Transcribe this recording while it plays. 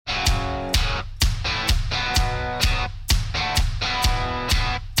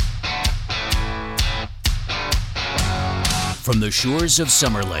From the shores of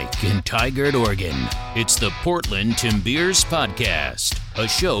Summer Lake in Tigard, Oregon, it's the Portland Timbeers Podcast, a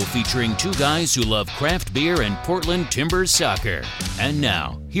show featuring two guys who love craft beer and Portland Timbers soccer. And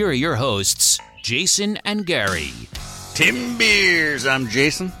now, here are your hosts, Jason and Gary. Timbeers, I'm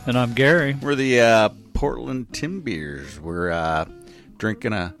Jason. And I'm Gary. We're the Portland Timbeers. We're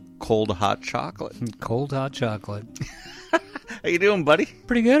drinking a cold hot chocolate. Cold hot chocolate. How you doing, buddy?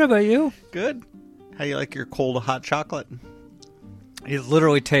 Pretty good. How about you? Good. How you like your cold hot chocolate? It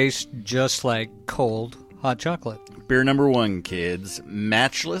literally tastes just like cold hot chocolate. Beer number one, kids.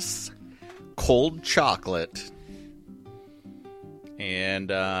 Matchless cold chocolate. And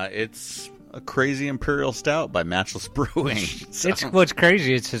it's a crazy imperial stout by Matchless Brewing. So. It's what's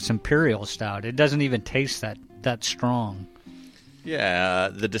crazy. It's imperial stout. It doesn't even taste that strong. Yeah,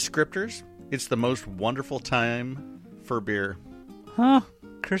 the descriptors. It's the most wonderful time for beer. Huh?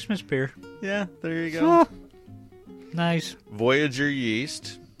 Christmas beer. Yeah, there you go. Huh. Nice. Voyager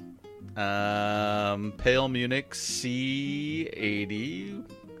yeast, Pale Munich C80,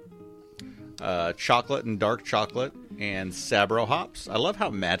 chocolate and dark chocolate, and Sabro hops. I love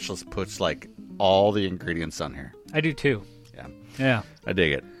how Matchless puts like all the ingredients on here. I do too. Yeah. I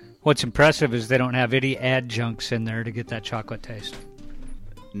dig it. What's impressive is they don't have any adjuncts in there to get that chocolate taste.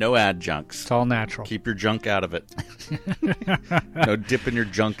 No adjuncts. It's all natural. Keep your junk out of it. No dipping your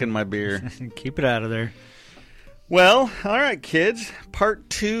junk in my beer. Keep it out of there. Well, all right, kids. Part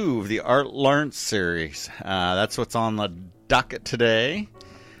 2 of the Art Larrance series. That's what's on the docket today.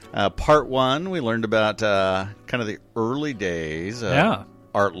 Part 1, we learned about kind of the early days of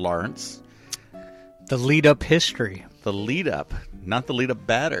Art Larrance. The lead-up history. The lead-up, not the lead-up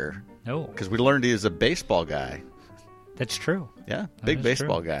batter. No. Because we learned he was a baseball guy. That's true. Yeah, big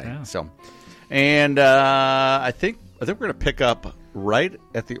baseball guy. Yeah. So, and I think we're going to pick up right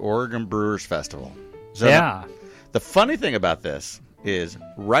at the Oregon Brewers Festival. So yeah. The funny thing about this is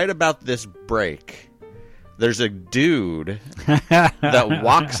right about this break, there's a dude that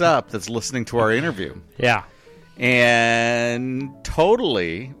walks up that's listening to our interview. Yeah. And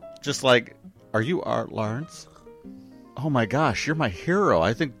totally just like, are you Art Larrance? Oh my gosh, you're my hero.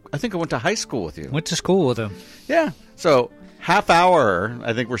 I think I went to high school with you. Went to school with him. Yeah. So half hour,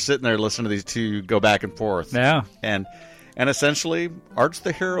 I think we're sitting there listening to these two go back and forth. Yeah. And essentially, Art's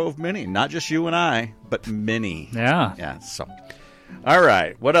the hero of many. Not just you and I, but many. Yeah. Yeah. So, all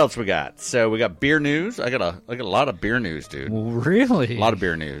right. What else we got? So we got beer news. I got a lot of beer news, dude. Really? A lot of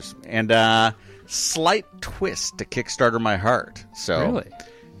beer news. And slight twist to Kickstarter my heart. So, really?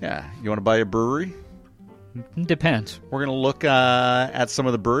 Yeah. You want to buy a brewery? Depends. We're going to look at some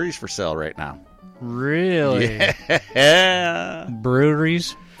of the breweries for sale right now. Really? Yeah.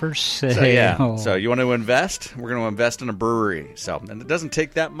 Breweries for sale. So, yeah. So you want to invest? We're going to invest in a brewery. So, and it doesn't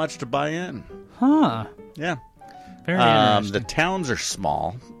take that much to buy in. Huh. Yeah. Very interesting. The towns are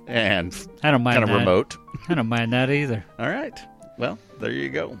small and I don't mind kind of that. remote. I don't mind that either. All right. Well, there you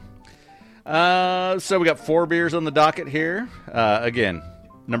go. So we got 4 beers on the docket here. Again,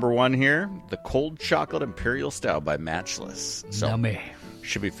 number 1 here, the Cold Chocolate Imperial Stout by Matchless. So, Yummy.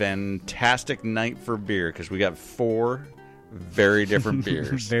 should be fantastic night for beer because we got 4 very different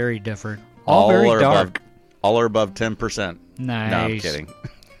beers. Very different. All very dark. All are above 10%. Nice. No, I'm kidding.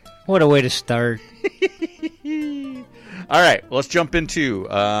 What a way to start. All right, let's jump into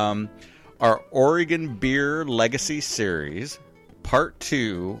our Oregon Beer Legacy Series, Part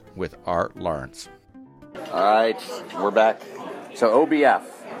 2 with Art Larrance. All right, we're back. So OBF,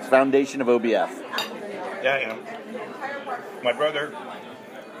 it's foundation of OBF. Yeah, I am. My brother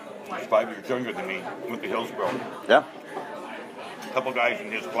is 5 years younger than me, went to Hillsborough. Yeah. A couple guys in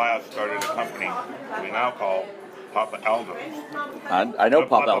his class started a company we now call Papa Aldo's. I know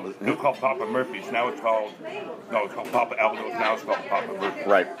Papa Aldo's. It was called Papa Murphy's. Now it's called Papa Aldo's. Now it's called Papa Murphy's.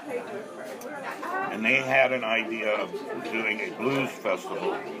 Right. And they had an idea of doing a blues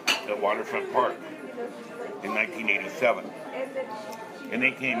festival at Waterfront Park in 1987. And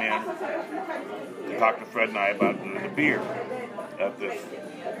they came in to talk to Fred and I about doing the beer at this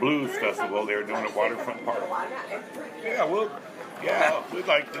blues festival they were doing at Waterfront Park. We'd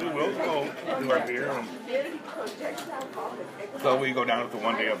like to. We'll go do our beer. And so we go down to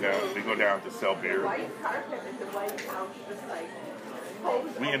one day of that. We go down to sell beer.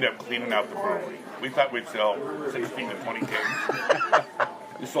 We end up cleaning out the brewery. We thought we'd sell 16 to 20 kegs.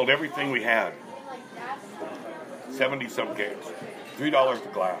 We sold everything we had. 70-some kegs. $3 a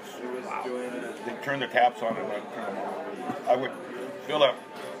glass. They'd turn the taps on and I'd turn them on. I would fill up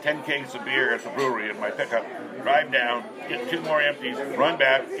 10 kegs of beer at the brewery in my pickup, drive down, get 2 more empties, run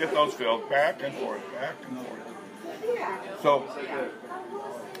back, get those filled, back and forth. So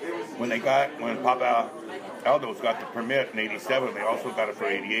when Papa Aldo's got the permit in 87. They also got it for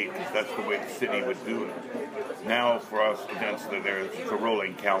 88 because that's the way the city would do it. Now for us events, there's a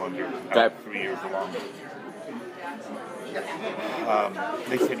rolling calendar, out 3 years along.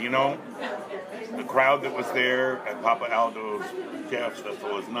 They said, the crowd that was there at Papa Aldo's Jazz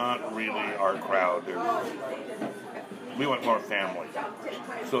Festival is not really our crowd. We want more family.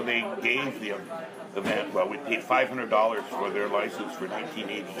 So they gave the event, we paid $500 for their license for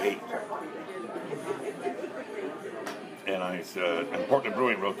 1988. And I said, and Portland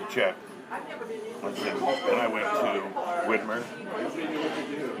Brewing wrote the check. I said, and I went to Whitmer,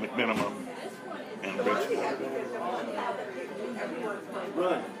 McMinimum, and Bridgeport.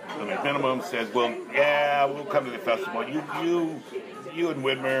 And McMinimum said, well, yeah, we'll come to the festival. You and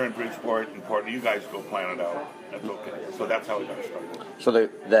Whitmer and Bridgeport and Portland, you guys go plan it out. That's okay. So that's how we got started. So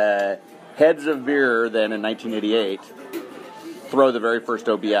the heads of beer then in 1988 throw the very first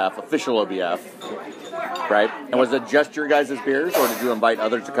OBF, official OBF, right? And was it just your guys' beers, or did you invite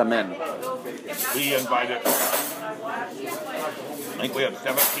others to come in? We invited, I think we have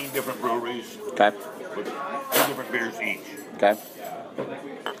 17 different breweries. Okay. With 2 different beers each. Okay.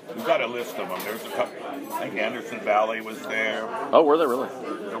 We've got a list of them. There's a couple, I think Anderson Valley was there. Oh, were they really?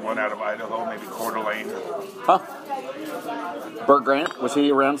 The one out of Idaho, maybe Coeur d'Alene. Huh. Bert Grant, was he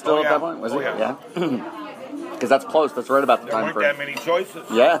around still at that point? Was he? Yeah. Because that's close. That's right about the time frame. frame. There weren't that many choices.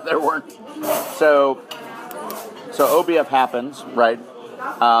 Yeah, there weren't. So OBF happens, right?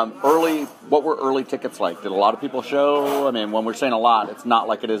 What were early tickets like? Did a lot of people show? I mean, when we're saying a lot, it's not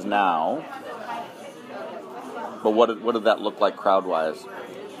like it is now. But what did that look like crowd-wise?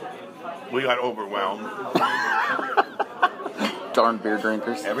 We got overwhelmed. Darn beer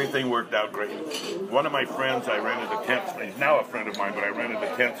drinkers. Everything worked out great. One of my friends, I rented the tents. He's now a friend of mine, but I rented the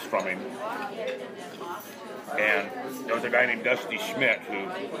tents from him. And there was a guy named Dusty Schmidt who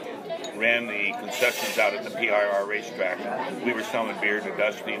ran the concessions out at the PIR racetrack. We were selling beer to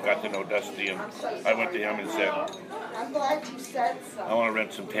Dusty and got to know Dusty. And I went to him and said, I'm glad you said so. I want to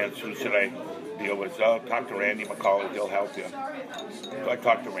rent some tents. Who should I deal with? So I'll talk to Randy McCauley. He'll help you. So I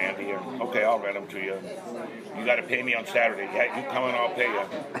talked to Randy, and okay, I'll rent them to you. You got to pay me on Saturday. Yeah, you come and I'll pay you.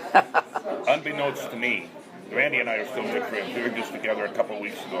 Unbeknownst to me, Randy and I are still good friends. We were just together a couple of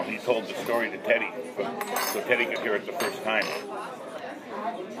weeks ago, and he told the story to Teddy, so Teddy could hear it the first time.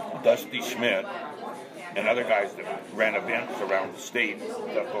 Dusty Schmidt and other guys that ran events around the state,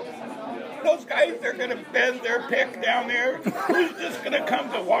 those guys, they're going to bend their pick down there. Who's just going to come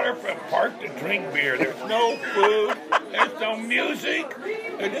to Waterfront Park to drink beer? There's no food. There's no music.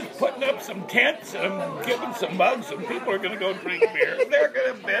 They're just putting up some tents and giving some mugs, and people are going to go drink beer. They're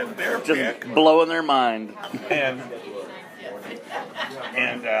going to bend their pick. Just blowing their mind. And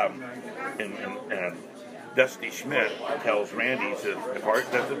Dusty Schmidt tells Randy, he says, if Art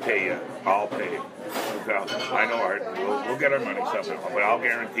doesn't pay you, I'll pay you. I know Art, we'll get our money somehow, but I'll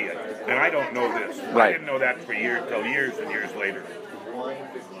guarantee it. And I don't know this. Right. I didn't know that for years, till years and years later.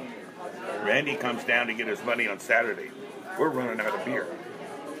 Randy comes down to get his money on Saturday. We're running out of beer.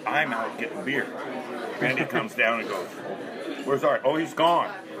 I'm out getting beer. Randy comes down and goes, where's Art? Oh, he's gone.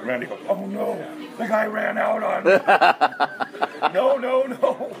 Randy goes, oh no, the guy ran out on me. No.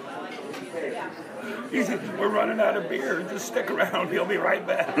 He said, we're running out of beer. Just stick around. He'll be right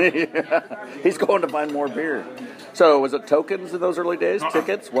back. He's going to find more beer. So was it tokens in those early days?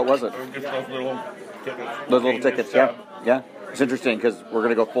 Tickets? What was it? Just those little tickets. Those little tickets, yeah. It's interesting because we're going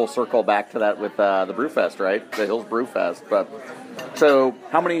to go full circle back to that with the Brewfest, right? The Hills Brewfest. But so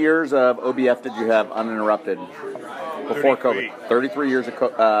how many years of OBF did you have uninterrupted before 33. COVID? 33 years of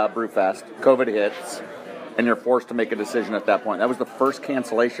Brewfest. COVID hits, and you're forced to make a decision at that point. That was the first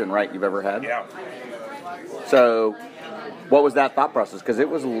cancellation, right, you've ever had? Yeah. So what was that thought process? Because it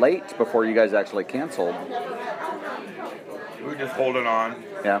was late before you guys actually canceled. We were just holding on.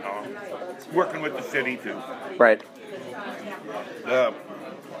 Yeah. Working with the city, too. Right. The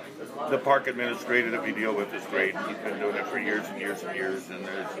park administrator that we deal with is great. He's been doing it for years and years and years, and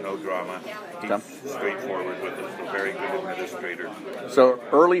there's no drama. He's straightforward with us. A very good administrator. So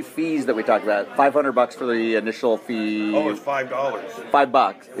early fees that we talked about, $500 for the initial fee. Oh, it's $5.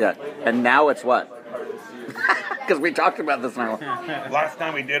 $5, yeah. And now it's what? Because we talked about this now. Last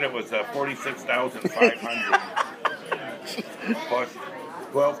time we did it was $46,500 plus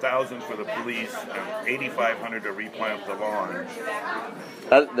 $12,000 for the police and $8,500 to replant the lawn.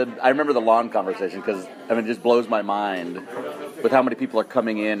 I remember the lawn conversation because it just blows my mind with how many people are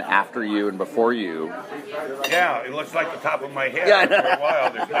coming in after you and before you. Yeah, it looks like the top of my head. Yeah, for a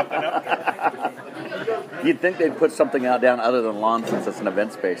while. There's nothing up there. You'd think they'd put something out down other than lawn since it's an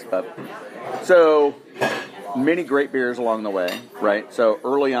event space, but so many great beers along the way, right? So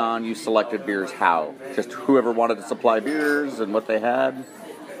early on, you selected beers how? Just whoever wanted to supply beers and what they had?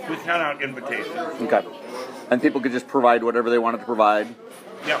 We sent out invitations. Okay. And people could just provide whatever they wanted to provide?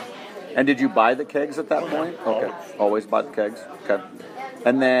 Yeah. And did you buy the kegs at that point? Okay. Always buy the kegs? Okay.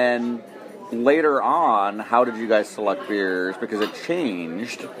 And then later on, how did you guys select beers? Because it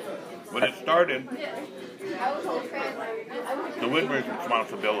changed. When it started, the Woodward's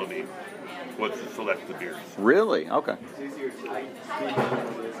responsibility was to select the beers. Really? Okay.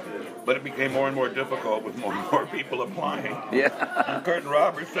 But it became more and more difficult with more and more people applying. Yeah. And Kurt and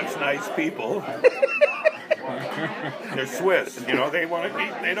Rob are such nice people. They're Swiss, you know. They want to be.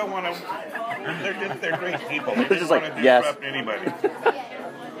 They don't want to. They're great people. They don't want to disrupt anybody.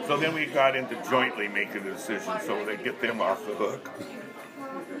 So then we got into jointly making the decision so they get them off the hook.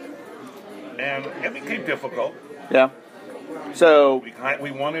 And it became difficult. Yeah. So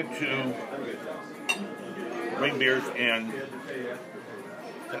we wanted to bring beers in.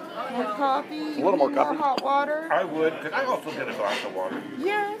 More coffee? A little more coffee. More hot water? I would. Could I also get a glass of water?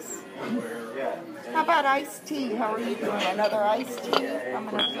 Yes. How about iced tea? How are you doing? Another iced tea? I'm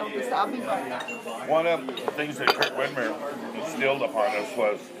going to fill this. I'll be right back. One of the things that Kurt Widmer instilled upon us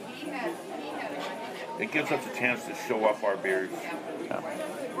was it gives us a chance to show up our beers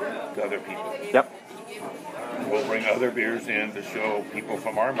to other people. Yep. We'll bring other beers in to show people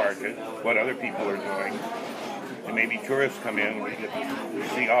from our market what other people are doing. And maybe tourists come in and we get to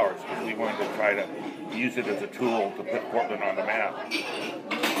see ours because we wanted to try to use it as a tool to put Portland on the map.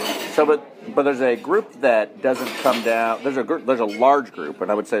 So, but there's a group that doesn't come down. There's a large group,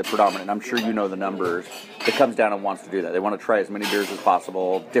 and I would say predominant. I'm sure you know the numbers. That comes down and wants to do that. They want to try as many beers as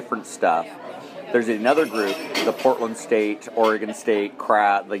possible, different stuff. There's another group, the Portland State, Oregon State,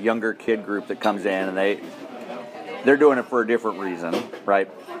 the younger kid group that comes in, and they're doing it for a different reason, right?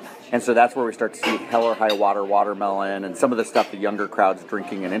 And so that's where we start to see Hell or High Water, Watermelon, and some of the stuff the younger crowd's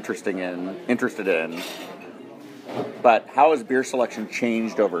drinking and interested in. But how has beer selection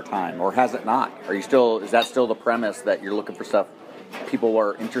changed over time, or has it not? Is that still the premise that you're looking for stuff people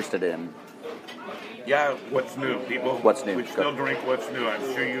are interested in? Yeah, what's new, people? What's new? We still drink what's new. I'm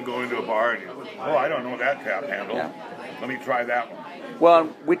sure you go into a bar and I don't know that tap handle. Yeah. Let me try that one. Well,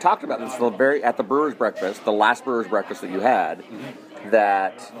 we talked about this at the Brewers Breakfast, the last Brewers Breakfast that you had,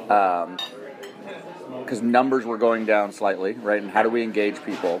 that because numbers were going down slightly, right? And how do we engage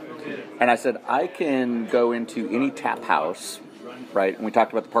people? And I said, I can go into any tap house, right? And we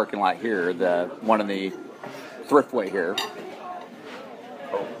talked about the parking lot here, the one in the Thriftway here.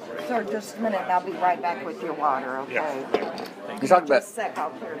 Sir, just a minute and I'll be right back with your water, okay? Yeah. We talked about, Just a sec, I'll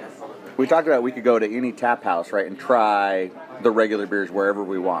clear this. we talked about we could go to any tap house, right, and try the regular beers wherever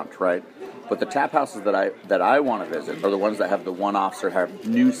we want, right? But the tap houses that I want to visit are the ones that have the one-offs or have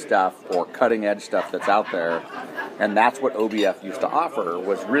new stuff or cutting-edge stuff that's out there. And that's what OBF used to offer,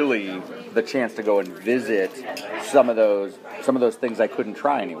 was really the chance to go and visit some of those things I couldn't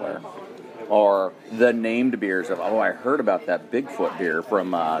try anywhere. Or the named beers of, I heard about that Bigfoot beer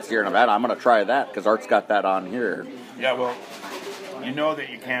from Sierra Nevada. I'm going to try that because Art's got that on here. Yeah, well, you know that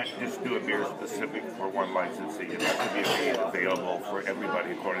you can't just do a beer specific for one licensee. It has to be a beer available for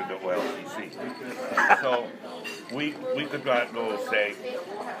everybody according to OLCC. So we could not go say,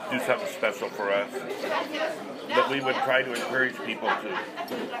 do something special for us. But we would try to encourage people to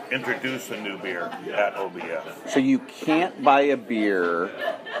introduce a new beer at OBF. So you can't buy a beer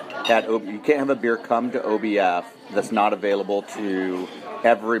you can't have a beer come to OBF that's not available to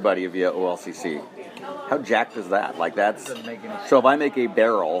everybody via OLCC. How jacked is that? So if I make a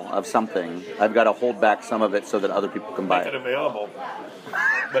barrel of something, I've got to hold back some of it so that other people can buy Make it available,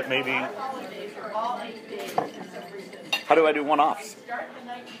 but maybe. How do I do one-offs?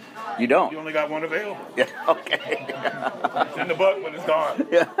 You don't. You only got one available. Yeah. Okay. It's in the book, but it's gone.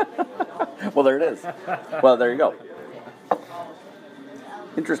 Yeah. Well, there it is. Well, there you go.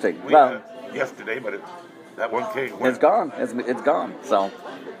 Interesting. We had it yesterday, but that one came. It's gone. It's gone.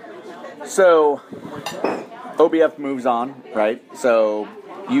 So OBF moves on, right? So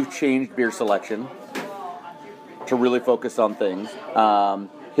you've changed beer selection to really focus on things.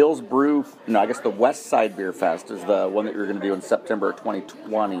 Hills Brew, I guess the West Side Beer Fest is the one that you're going to do in September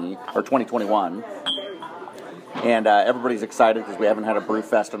 2020 or 2021. And everybody's excited because we haven't had a brew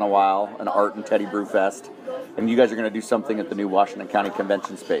fest in a while, an Art and Teddy Brew Fest. And you guys are going to do something at the new Washington County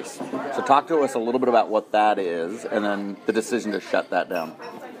Convention Space. So talk to us a little bit about what that is and then the decision to shut that down.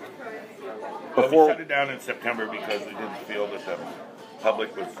 Well, we shut it down in September because we didn't feel that the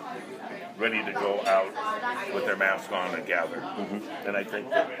public was ready to go out with their mask on and gather. Mm-hmm. And I think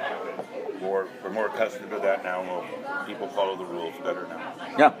that we're more accustomed to that now. People follow the rules better now.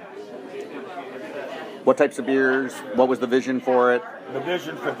 Yeah. What types of beers? What was the vision for it? The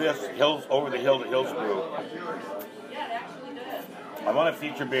vision for this Over the Hill to Hills Brew. I want to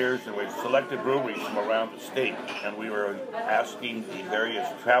feature beers, and we've selected breweries from around the state, and we were asking the various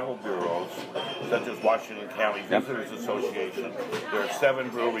travel bureaus, such as Washington County Visitors Association. There are 7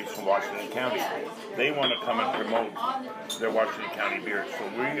 breweries from Washington County. They want to come and promote their Washington County beers, so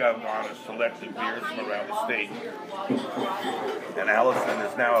we have gone and selected beers from around the state. And Allison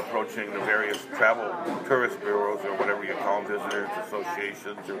is now approaching the various travel tourist bureaus, or whatever you call them, visitors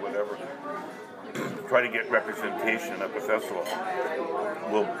associations, or whatever, try to get representation at the festival.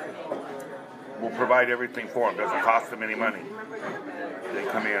 We'll provide everything for them. Doesn't cost them any money. They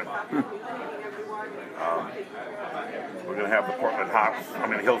come in. We're going to have the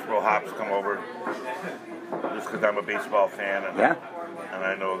Hillsborough hops come over, just because I'm a baseball fan and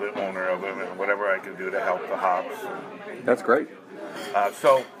I know the owner of them, and whatever I can do to help the hops. That's great.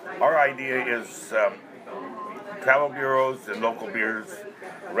 So our idea is travel bureaus and local beers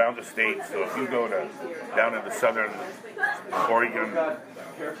around the state. So if you go down into southern Oregon,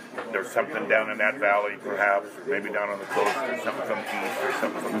 there's something down in that valley, perhaps, maybe down on the coast, there's something from the east or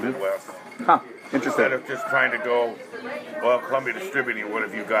something from the Midwest. Huh. Interesting. Instead of just trying to go, well, Columbia Distributing, what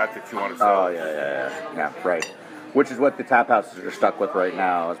have you got that you want to sell? Oh, yeah, right. Which is what the tap houses are stuck with right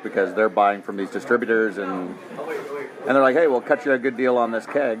now, is because they're buying from these distributors, and they're like, hey, we'll cut you a good deal on this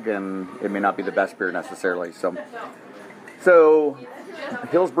keg, and it may not be the best beer necessarily. So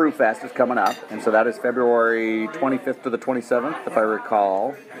Hills Brew Fest is coming up, and so that is February 25th to the 27th, if I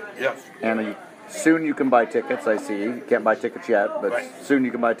recall. Yes. And soon you can buy tickets, I see. You can't buy tickets yet, but soon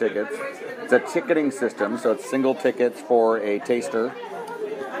you can buy tickets. It's a ticketing system, so it's single tickets for a taster.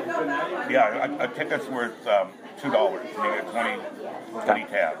 Yeah, a ticket's worth $2. You get 20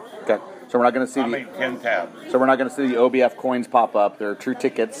 tabs. Okay. So we're not going to see 10 tabs. So we're not going to see the OBF coins pop up. They're true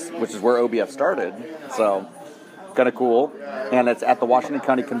tickets, which is where OBF started. So kind of cool. And it's at the Washington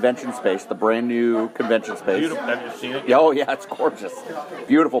County Convention Space, the brand new convention space. Beautiful. Have you seen it? Yeah, oh yeah, it's gorgeous.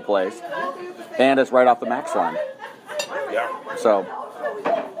 Beautiful place. And it's right off the Max line. Yeah. So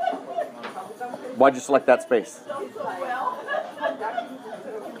why'd you select that space?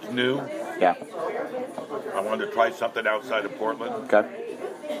 It's new. Yeah. I wanted to try something outside of Portland. Okay.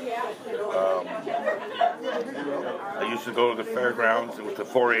 I used to go to the fairgrounds with the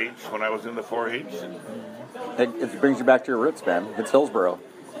 4-H when I was in the 4-H. It brings you back to your roots, man. It's Hillsborough.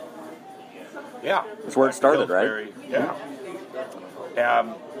 Yeah. That's where it started, Hillsbury, right?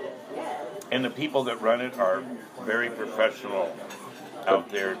 Yeah. And the people that run it are very professional out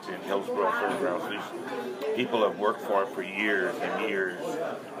there in Hillsborough Fairgrounds. These people have worked for it for years and years,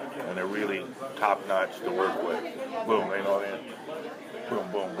 and they're really top-notch to work with. Boom, they know it. Boom,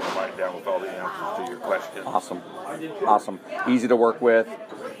 boom, boom, right down with all the answers to your questions. Awesome. Easy to work with.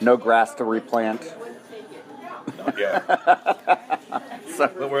 No grass to replant. Yeah.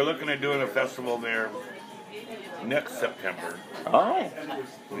 But we're looking at doing a festival there next September. Oh.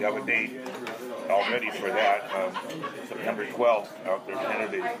 We have a date already for that, September 12th, out there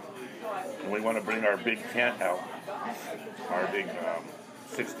tentative. And we want to bring our big tent out, our big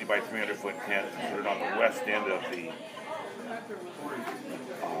 60 by 300 foot tent, and put it on the west end of the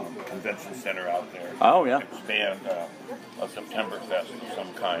convention center out there. Oh, yeah. Expand a September fest of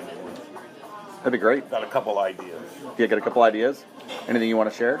some kind. That'd be great. Got a couple ideas. You got a couple ideas? Anything you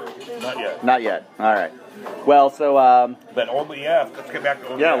want to share? Not yet. Not yet. All right. Well, so... but OBF, let's get back to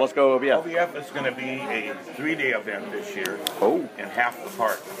OBF. Yeah, let's go OBF. OBF is going to be a 3-day event this year. Oh. In half the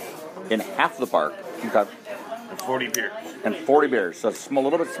park. In half the park. Okay. And 40 beers. And 40 beers. So it's a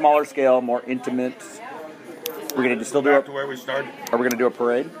little bit smaller scale, more intimate. We're going to still do back to where we started. Are we going to do a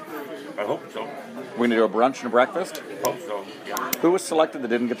parade? I hope so. We're going to do a brunch and a breakfast? Hope so, yeah. Who was selected that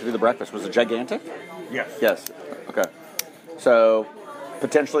didn't get to do the breakfast? Was it Gigantic? Yes. Yes. Okay. So,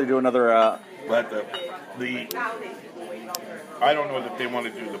 potentially do another... But the I don't know that they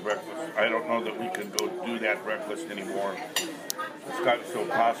want to do the breakfast. I don't know that we can go do that breakfast anymore. It's gotten so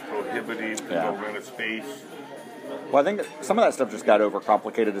cost prohibitive to go rent a space. Well, I think some of that stuff just got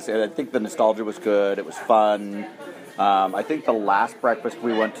overcomplicated. I think the nostalgia was good. It was fun. I think the last breakfast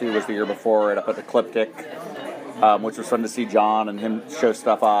we went to was the year before it up at the Ecliptic, which was fun to see John and him show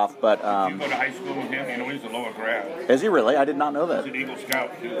stuff off. But you go to high school with him? You know, he's a lower grad. Is he really? I did not know that. He's an Eagle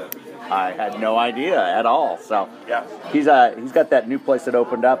Scout, too. I had no idea at all. So yeah, he's got that new place that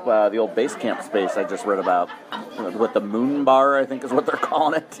opened up, the old base camp space I just read about, with the Moon Bar, I think is what they're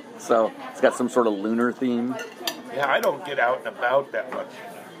calling it. So it's got some sort of lunar theme. Yeah, I don't get out and about that much.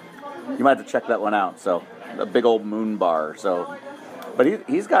 You might have to check that one out. So a big old Moon Bar. So, but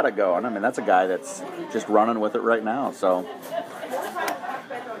he's got it going. I mean, that's a guy that's just running with it right now. So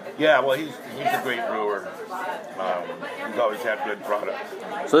Yeah, well, he's a great brewer. He's always had good products.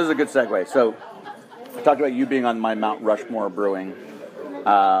 So this is a good segue. So I talked about you being on my Mount Rushmore Brewing.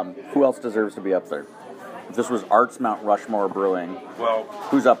 Who else deserves to be up there? If this was Art's Mount Rushmore Brewing, well,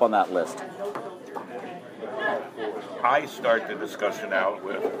 who's up on that list? I start the discussion out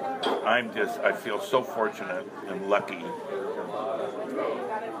with, I feel so fortunate and lucky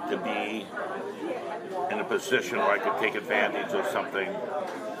to be in a position where I could take advantage of something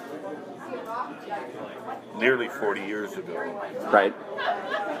nearly 40 years ago. Right.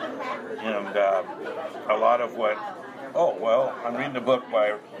 And a lot of what, I'm reading a book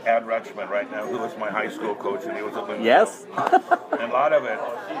by Ad Rutschman right now, who was my high school coach, and he was at Lincoln. Yes. And a lot of it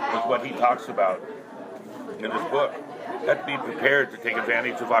is what he talks about in his book. You have to be prepared to take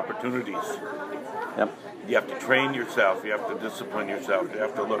advantage of opportunities. Yep. You have to train yourself. You have to discipline yourself. You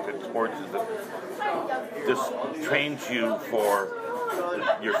have to look at sports as this trains you for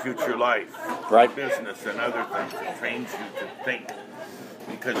your future life, right? Business and other things. It trains you to think,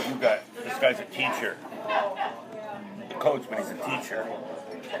 because this guy's a teacher, a coach, but he's a teacher.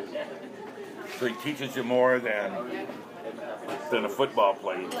 So he teaches you more than a football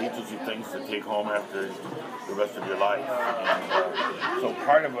play. He teaches you things to take home after the rest of your life. And so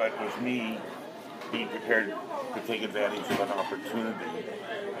part of it was me being prepared to take advantage of an opportunity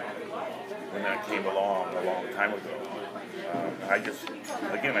when that came along a long time ago. I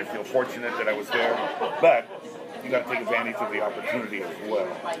feel fortunate that I was there, but you got to take advantage of the opportunity as well.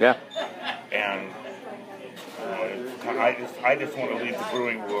 Yeah. And I just want to leave the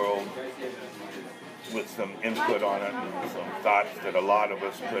brewing world with some input on it and some thoughts that a lot of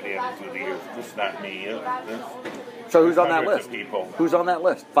us put in through the years. Just not me. So who's on that list? People. Who's on that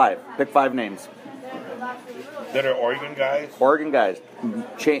list? 5. Pick 5 names. That are Oregon guys? Oregon guys.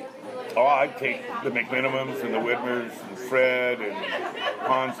 I'd take the McMinimums and the Whitmers and Fred and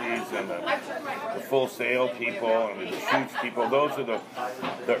Ponzi's and the Full Sail people and the Deschutes people. Those are the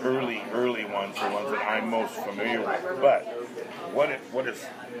early ones, the ones that I'm most familiar with. But what has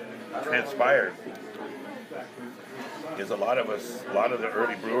transpired is a lot of the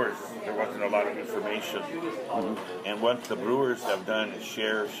early brewers, there wasn't a lot of information. Mm-hmm. And what the brewers have done is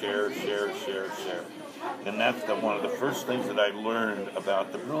share. And that's one of the first things that I learned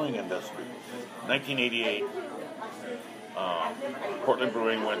about the brewing industry. 1988, Portland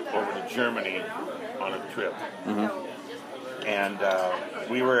Brewing went over to Germany on a trip. Mm-hmm. And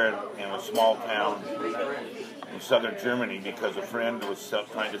we were in a small town in southern Germany because a friend was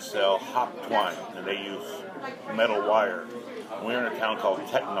trying to sell hop twine, and they use metal wire. And we were in a town called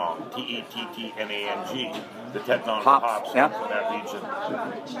Tettnang, Tettnang, the Tettnang hops in that region.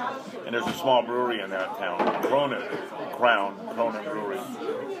 And there's a small brewery in that town, Cronin Brewery.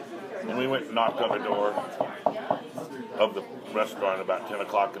 And we went and knocked on the door of the restaurant about 10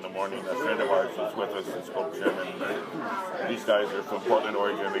 o'clock in the morning. A friend of ours was with us and spoke German. These guys are from Portland,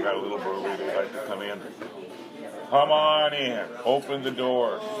 Oregon. They got a little brewery. They'd like to come in. Come on in. Open the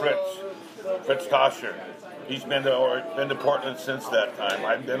door. Fritz Toscher. He's been to Portland since that time.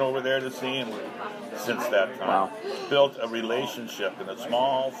 I've been over there to see him since that time. Wow. Built a relationship in a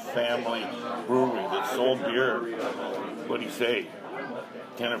small family brewery that sold beer, what do you say,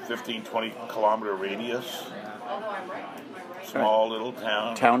 10 or 15, 20 kilometer radius. Small little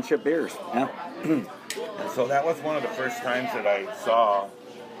town. Township beers, yeah. And so that was one of the first times that I saw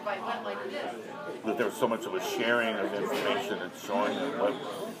that there was so much of a sharing of information and showing of what.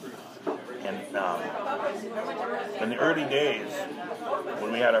 And in the early days,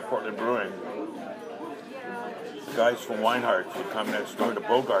 when we had our Portland Brewing, the guys from Weinhardt's would come next door to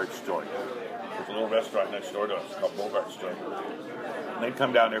Bogart's joint. There's a little restaurant next door to us called Bogart's joint. And they'd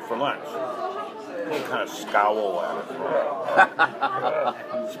come down there for lunch. They'd kind of scowl at us.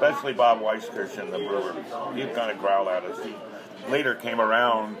 Especially Bob Weiskirchen, the brewer. He'd kind of growl at us. He later came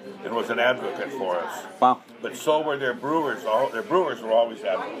around and was an advocate for us. Wow. But so were their brewers. Their brewers were always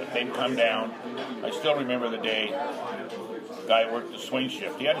advocates. They'd come down. I still remember the day the guy worked the swing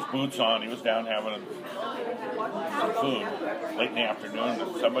shift. He had his boots on. He was down having some food late in the afternoon,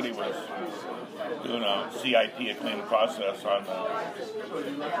 and somebody was doing a CIP, a cleaning process, on it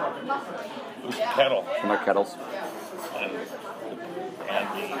was a kettle. From their kettles. And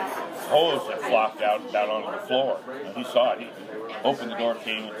the hose had flopped out onto the floor. And he saw it. He opened the door,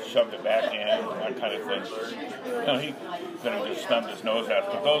 came and shoved it back in, and that kind of thing. He could have just stumped his nose at it.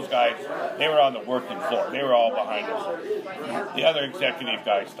 But those guys, they were on the working floor. They were all behind us. The other executive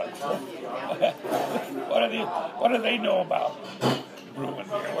guys thought, what do they know about? brewing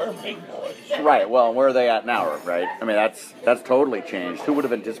here. We're big boys. Right. Well, where are they at now, right? I mean, that's totally changed. Who would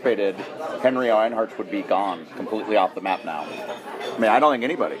have anticipated Henry Einhardt's would be gone, completely off the map now? I mean, I don't think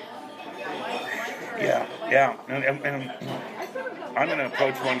anybody. Yeah. And I'm going to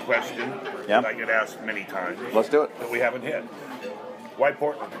approach one question that I get asked many times. Let's do it. That we haven't hit. Why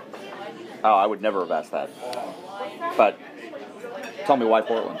Portland? Oh, I would never have asked that. But tell me why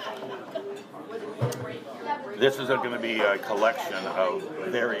Portland. This is going to be a collection of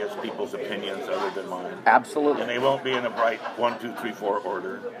various people's opinions other than mine. Absolutely. And they won't be in a bright 1, 2, 3, 4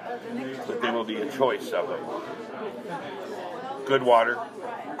 order, but there will be a choice of them. Good water.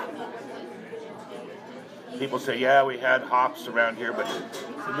 People say, yeah, we had hops around here, but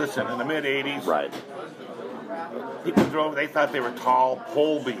listen, in the mid-'80s, right. People they thought they were tall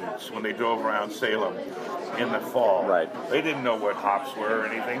pole beans when they drove around Salem in the fall. Right. They didn't know what hops were or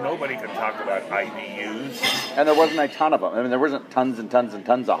anything. Nobody could talk about IBUs. And there wasn't a ton of them. I mean, there wasn't tons and tons and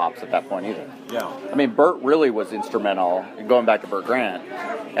tons of hops at that point either. Yeah. I mean, Bert really was instrumental, going back to Bert Grant,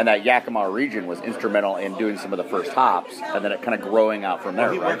 and that Yakima region was instrumental in doing some of the first hops, and then it kind of growing out from there,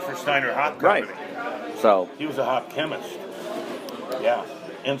 Well, he right? worked for Steiner Hop Company. Right. So he was a hop chemist. Yeah.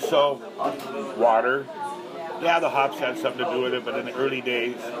 And so, water. Yeah, the hops had something to do with it, but in the early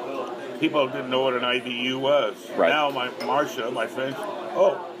days, people didn't know what an IBU was. Right. Now, Marcia, my friend,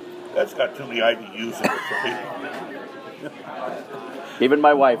 that's got too many IBUs in it for me. Even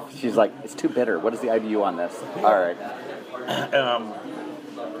my wife, she's like, it's too bitter. What is the IBU on this? All right.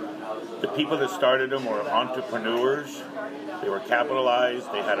 The people that started them were entrepreneurs. They were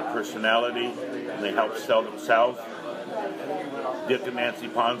capitalized. They had a personality, and they helped sell them south. Dick and Nancy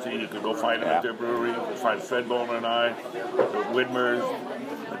Ponzi, you could go find them at their brewery. You could find Fred Bowman and I. The Widmers,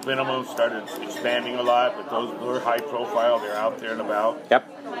 the Minimum started expanding a lot, but those were high profile. They're out there and about. Yep.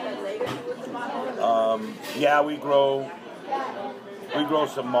 We grow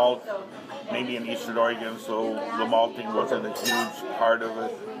some malt, maybe in Eastern Oregon, so the malting wasn't a huge part of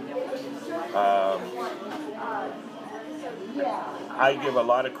it. I give a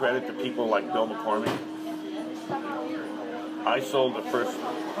lot of credit to people like Bill McCormick. I sold the first,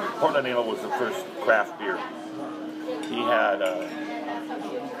 Portland Ale was the first craft beer. He had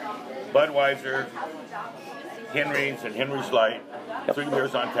Budweiser, Henry's, and Henry's Light, 3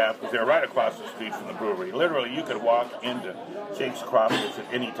 beers on tap, because they were right across the street from the brewery. Literally, you could walk into Jake's Crawfish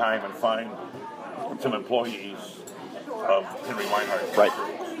at any time and find some employees of Henry Weinhardt. Right.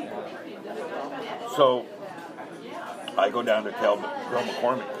 So, I go down to tell Bill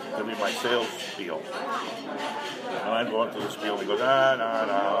McCormick to be my sales spiel. And I'm going through the spiel, and he goes, no.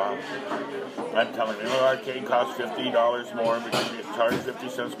 I'm telling him, arcade costs $50 more because you charge 50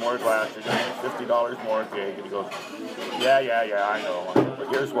 cents more a glass. You're going to get $50 more a keg. And he goes, yeah, I know. But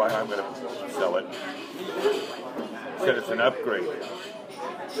here's why I'm going to sell it. He said it's an upgrade.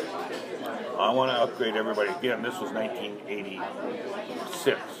 I want to upgrade everybody. Again, this was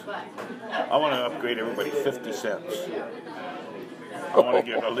 1986. I want to upgrade everybody 50 cents. I want to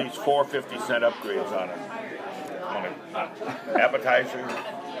give at least 4 50-cent upgrades on it. I want an appetizer,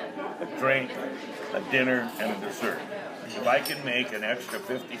 a drink, a dinner, and a dessert. If I can make an extra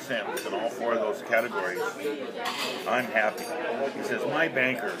 50 cents in all 4 of those categories, I'm happy. He says, my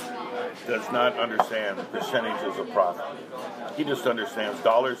banker does not understand percentages of profit. He just understands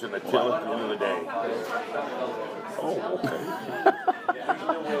dollars in the till at the end of the day. Oh, okay.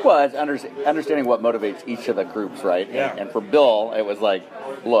 Well, it's understanding what motivates each of the groups, right? Yeah. And for Bill, it was like,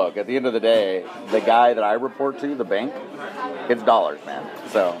 look, at the end of the day, the guy that I report to, the bank, it's dollars, man.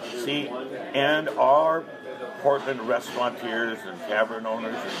 So see, and our Portland restaurateurs and tavern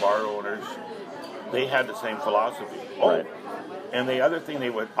owners and bar owners, they had the same philosophy. Right. And the other thing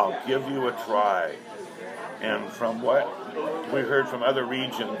I'll give you a try. And from what we heard from other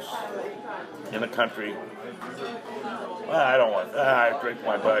regions in the country, I don't want. I drink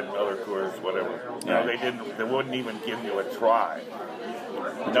my Bud, Miller, Coors, whatever. They wouldn't even give you a try.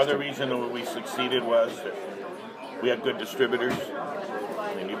 Another reason that we succeeded was that we had good distributors.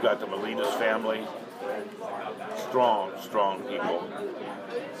 I mean, you've got the Molinas family, strong people.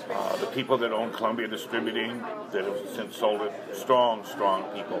 The people that own Columbia Distributing, that have since sold it, strong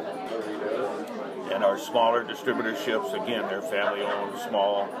people. And our smaller distributorships, again, they're family-owned,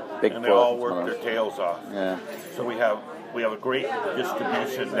 small, Big and they all work their tails off. Yeah. So we have a great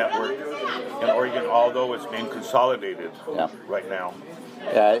distribution network in Oregon, although it's being consolidated right now.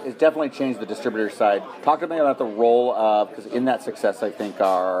 Yeah, it's definitely changed the distributor side. Talk to me about the role of, because in that success, I think,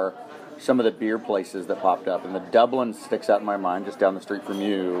 are some of the beer places that popped up. And the Dublin sticks out in my mind, just down the street from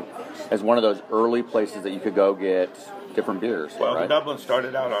you, as one of those early places that you could go get different beers. Well, right? the Dublin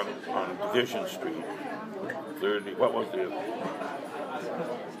started out on Division Street. What was the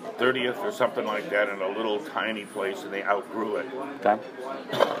 30th or something like that in a little tiny place, and they outgrew it. Okay.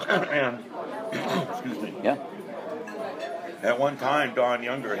 And, excuse me. Yeah. At one time, Don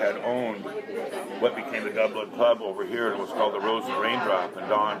Younger had owned what became the Dublin Pub over here, and it was called the Rose and Raindrop, and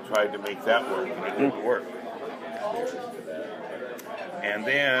Don tried to make that work, and it didn't work. And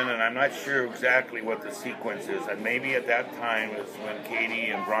then, and I'm not sure exactly what the sequence is, and maybe at that time is when Katie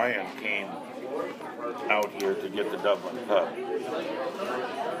and Brian came out here to get the Dublin Pub.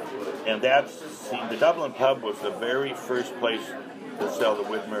 And the Dublin Pub was the very first place to sell the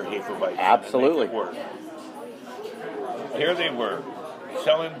Widmer Hefeweizen. Absolutely. Here they were,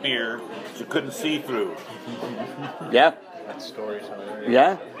 selling beer that you couldn't see through. Yeah. That story's hilarious.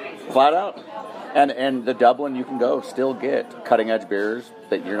 Yeah, flat out. And the Dublin, you can go still get cutting edge beers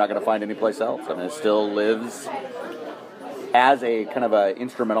that you're not going to find anyplace else. I mean, it still lives as a kind of a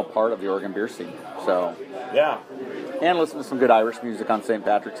instrumental part of the Oregon beer scene. So yeah, and listen to some good Irish music on St.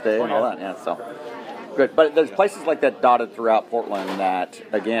 Patrick's Day and all that. Yeah, so good. But there's places like that dotted throughout Portland that,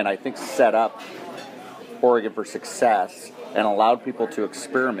 again, I think set up Oregon for success and allowed people to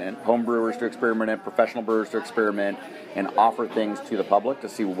experiment, home brewers to experiment, professional brewers to experiment, and offer things to the public to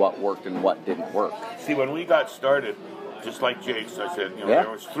see what worked and what didn't work. See, when we got started, just like Jake's, I said, there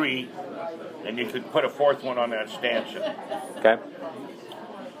was 3, and you could put a 4th one on that stanchion. Okay.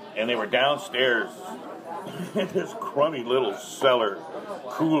 And they were downstairs in this crummy little cellar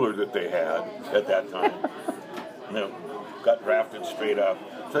cooler that they had at that time. Got drafted straight up.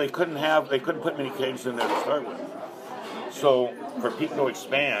 So they couldn't put many kegs in there to start with. So for people to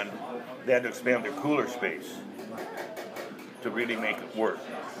expand, they had to expand their cooler space to really make it work.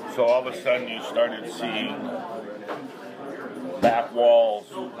 So all of a sudden you started seeing back walls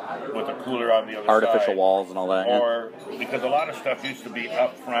with a cooler on the other side. Artificial walls and all that. Or, because a lot of stuff used to be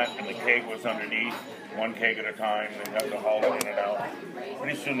up front and the keg was underneath, one keg at a time, and they had to haul it in and out.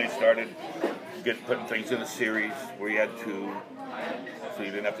 Pretty soon they started putting things in a series where you had 2, so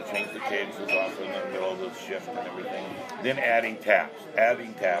you didn't have to change the kegs as often in the middle of the shift and everything. Then adding taps. So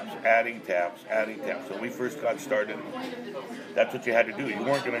when we first got started, that's what you had to do. You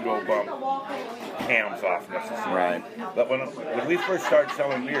weren't going to go bump hams off necessarily. Right. But when we first started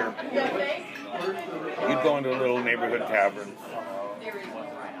selling beer, you'd go into little neighborhood taverns,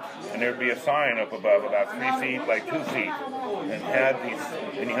 and there'd be a sign up above about 3 feet by 2 feet, and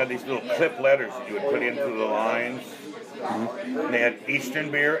you had these little clip letters that you would put into the lines. Mm-hmm. And they had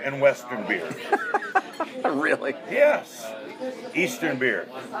Eastern beer and Western beer. Really? Yes. Eastern beer,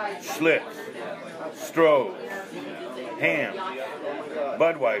 Schlitz, Stroh's, Ham,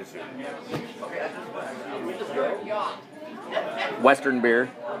 Budweiser. Western beer.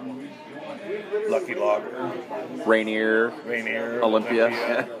 Lucky Lager. Rainier. Olympia.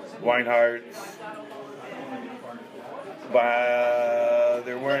 Weinhardt's. But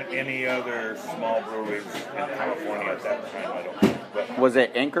there weren't any other small breweries in California at that time, I don't think. But was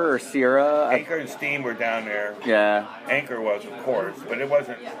it Anchor or Sierra? Anchor and Steam were down there. Yeah. Anchor was, of course, but it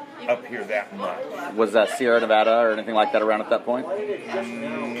wasn't up here that much. Was that Sierra Nevada or anything like that around at that point?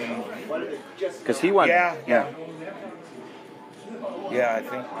 Because he went... Yeah, I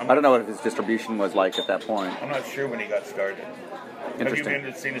think... I don't know what his distribution was like at that point. I'm not sure when he got started. Have you been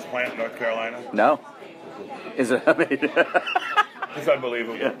to see his plant in North Carolina? No. Is it? It's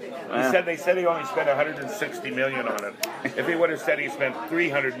unbelievable. Yeah. They said he only spent $160 million on it. If he would have said he spent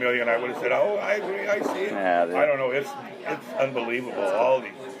 $300 million, I would have said, "Oh, I agree, I see it." Yeah, I don't know. It's unbelievable. All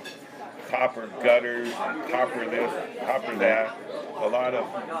these copper gutters, and copper this, copper that. A lot of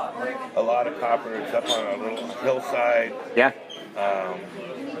copper. It's up on a little hillside. Yeah.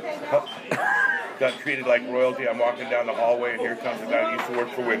 Got treated like royalty. I'm walking down the hallway, and here comes a guy who used to work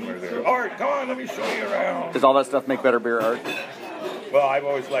for Widmer there. Art, come on, let me show you around. Does all that stuff make better beer, Art? Well, I've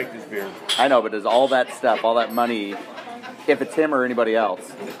always liked this beer. I know, but does all that stuff, all that money, if it's him or anybody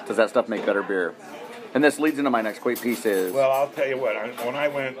else, does that stuff make better beer? And this leads into my next quick piece is... Well, I'll tell you what. When I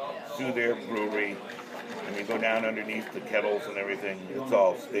went through their brewery, and you go down underneath the kettles and everything, it's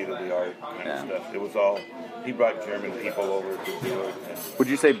all state-of-the-art kind of stuff. It was all... He brought German people over to do it. Would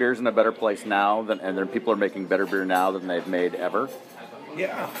you say beer's in a better place now, and people are making better beer now than they've made ever?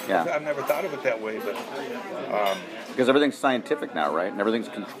 Yeah. I've never thought of it that way, but... because everything's scientific now, right? And everything's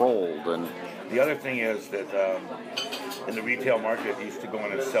controlled. And the other thing is that in the retail market, you used to go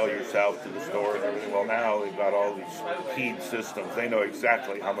in and sell yourself to the store and everything. Well, now they've got all these keyed systems. They know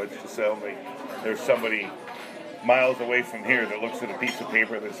exactly how much to sell. There's somebody miles away from here that looks at a piece of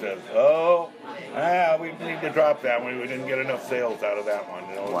paper that says, we need to drop that one. We didn't get enough sales out of that one.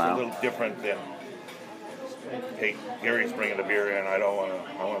 It's a little different than, hey, Gary's bringing the beer in. I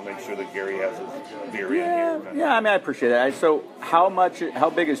want to make sure that Gary has his beer in here. Yeah, I mean, I appreciate that. So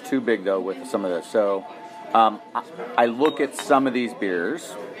How big is too big though with some of this? So, I look at some of these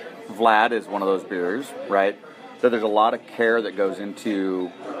beers. Vlad is one of those beers, right? So there's a lot of care that goes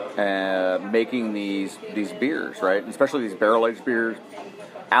into making these beers, right? Especially these barrel-aged beers.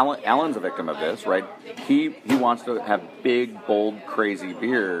 Alan's a victim of this, right? He wants to have big, bold, crazy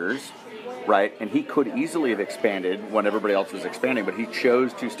beers, right? And he could easily have expanded when everybody else was expanding, but he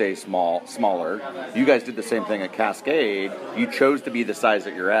chose to stay smaller. You guys did the same thing at Cascade. You chose to be the size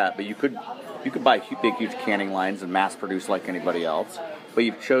that you're at, but you could buy big, huge canning lines and mass produce like anybody else. But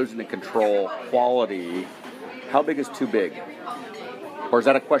you've chosen to control quality. How big is too big? Or is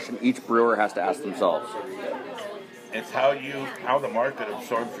that a question each brewer has to ask themselves? It's how the market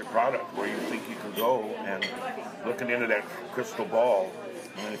absorbs your product, where you think you can go, and looking into that crystal ball.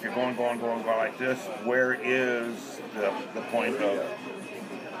 I mean, if you're going like this, where is the point of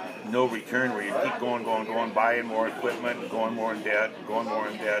no return, where you keep going, buying more equipment, going more in debt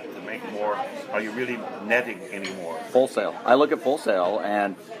to make more? Are you really netting anymore? Full Sail. I look at Full Sail,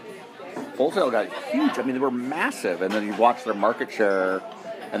 and Full Sail got huge. I mean, they were massive, and then you watch their market share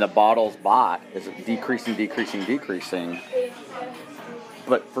and the bottles bought is decreasing.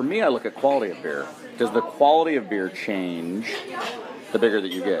 But for me, I look at quality of beer. Does the quality of beer change the bigger that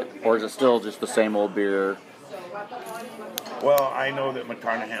you get? Or is it still just the same old beer? Well, I know that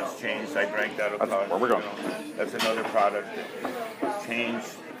Matarnahan's changed. I drank that a lot. That's where we're going. That's another product that changed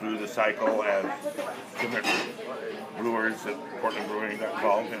through the cycle as different brewers at Portland Brewing got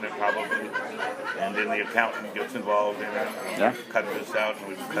involved in it probably. And then the accountant gets involved in it. Yeah. Cut this out and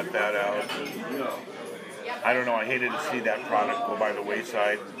we cut that out. I don't know. I hated to see that product go by the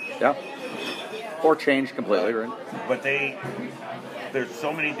wayside. Yeah. Or change completely, right? But there's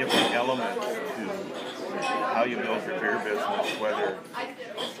so many different elements to how you build your beer business, whether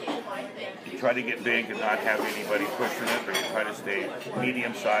you try to get big and not have anybody pushing it, or you try to stay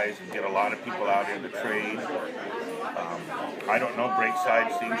medium-sized and get a lot of people out in the trade. I don't know,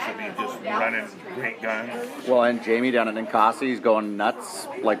 Breakside seems to be just running great guns. Well, and Jamie down at Ninkasi is going nuts,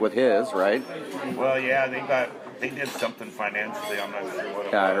 like with his, right? Well, yeah, they did something financially, I'm not sure what it was.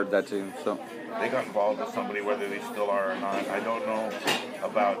 Yeah, I heard that too. So they got involved with somebody, whether they still are or not. I don't know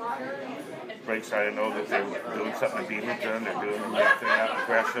about Breakside. I know that they're doing something in Beaverton. They're doing something out in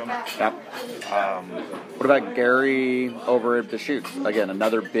Gresham. Yep. What about Gary over at Deschutes? Again,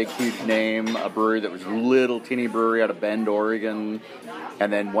 another big, huge name, a brewery that was a little teeny brewery out of Bend, Oregon,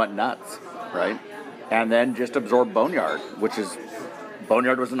 and then went nuts, right? And then just absorbed Boneyard,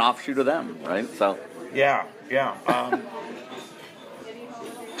 Boneyard was an offshoot of them, right? So. Yeah.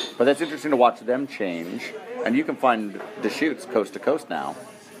 But that's interesting to watch them change, and you can find Deschutes coast to coast now,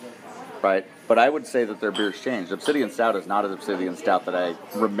 right? But I would say that their beers changed. Obsidian Stout is not an Obsidian Stout that I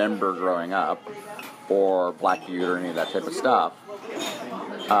remember growing up, or Black Butte or any of that type of stuff.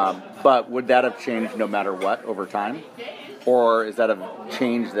 But would that have changed no matter what over time? Or is that a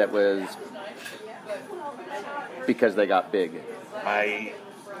change that was because they got big? I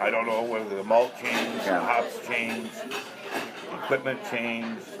don't know whether the malt changed, the hops changed, equipment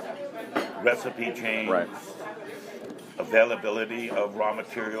changed, recipe changed, right. Availability of raw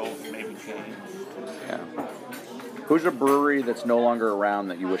materials maybe changed. Yeah. Who's a brewery that's no longer around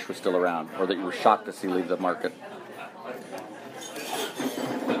that you wish was still around, or that you were shocked to see leave the market?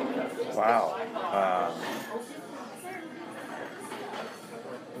 Wow.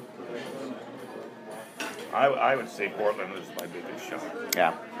 I would say Portland is my biggest shock.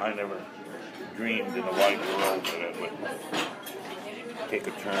 Yeah. I never dreamed in the wide world that it would take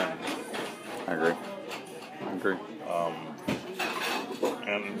a turn. I agree.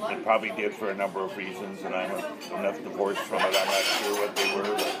 And it probably did for a number of reasons, and I'm enough divorced from it. I'm not sure what they were,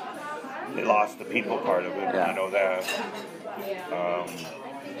 but they lost the people part of it. Yeah. I know that.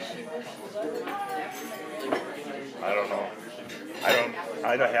 I don't know.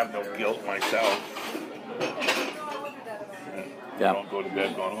 I don't have no guilt myself. Yeah. I don't go to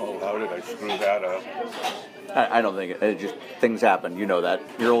bed going, oh, how did I screw that up? I don't think it just things happen. You know that.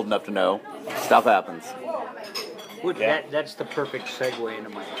 You're old enough to know. Stuff happens. That's the perfect segue into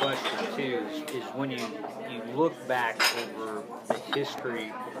my question too. Is when you look back over the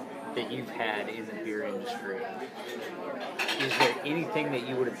history that you've had in the beer industry, is there anything that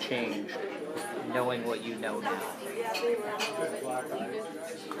you would have changed knowing what you know now?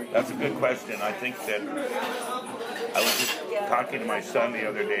 That's a good question. I think that I was just talking to my son the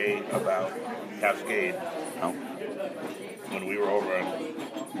other day about Cascade. Oh. When we were over and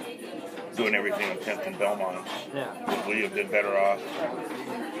doing everything on 10th and Belmont. Yeah. Would we have been better off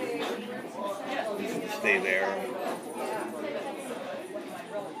just to stay there?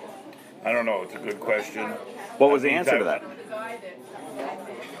 I don't know. It's a good question. What was the answer to that?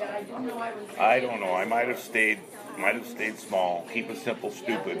 I don't know. I might have stayed small. Keep it simple,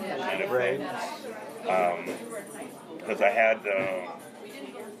 stupid kind of thing. Because I had the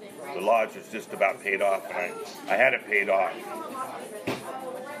lodge was just about paid off, and I had it paid off,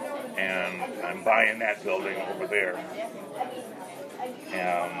 and I'm buying that building over there.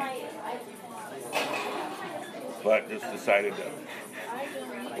 But just decided to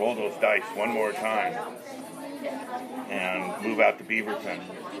roll those dice one more time and move out to Beaverton.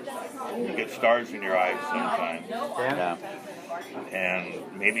 You get stars in your eyes sometimes. Yeah. And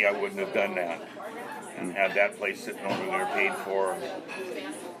maybe I wouldn't have done that and had that place sitting over there paid for,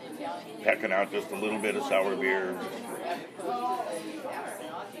 pecking out just a little bit of sour beer.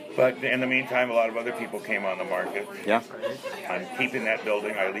 But in the meantime, a lot of other people came on the market. Yeah. I'm keeping that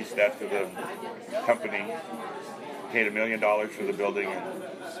building. I leased that to the company. Paid $1 million for the building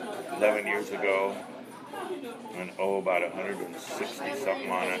 11 years ago. And about 160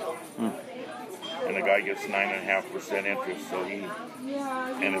 something on it. And the guy gets 9.5% interest, so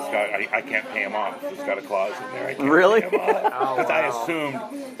and it's got, I can't pay him off. It's got a clause in there. I can't Really? pay him off. Because I assumed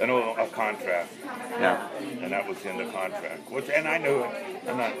a contract. Yeah. And that was in the contract. And I knew it.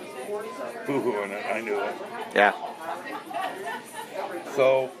 I'm not boo-hooing it. I knew it. Yeah.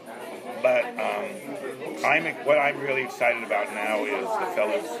 So, but what I'm really excited about now is the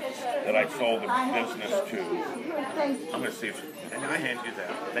fellas that I sold the business to. I'm going to see if I hand you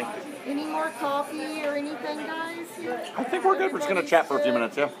that. Thank you. Any more coffee or anything, guys? I think we're good. We're just going to chat for a few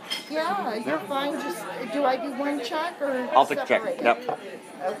minutes, yeah? Yeah, you're fine. Just do I do one check or I'll take a check. separate? Yep.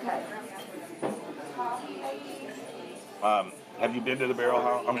 Okay. Have you been to the barrel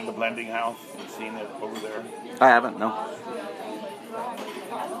house? I mean, the blending house and seen it over there? I haven't, no.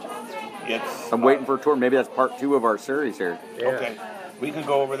 I'm waiting for a tour. Maybe that's part 2 of our series here. Yeah. Okay. We can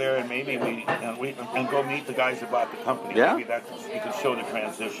go over there and maybe we go meet the guys that bought the company. Yeah. Maybe we can show the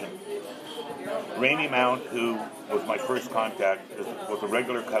transition. Rainy Mount, who was my first contact, was a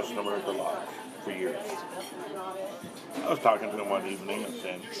regular customer at the lodge for years. I was talking to him one evening and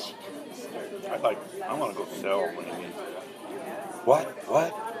saying, I want to go sell.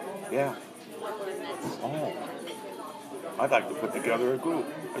 What? Yeah. Oh. I'd like to put together a group.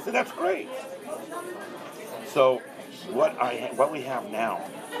 I said, that's great. So what we have now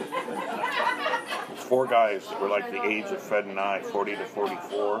is 4 guys that were like the age of Fred and I, 40 to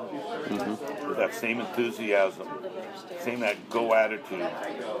 44, with that same enthusiasm, that go attitude.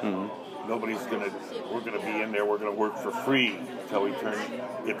 We're gonna be in there, we're gonna work for free until we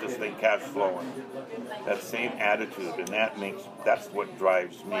get this thing cash flowing. That same attitude, and that's what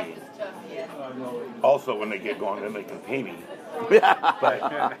drives me. Also, when they get going, then they can pay me.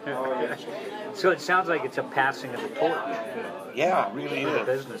 But, So it sounds like it's a passing of the torch. Yeah, it really From a is.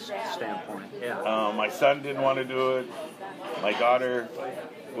 business standpoint, yeah. My son didn't want to do it. My daughter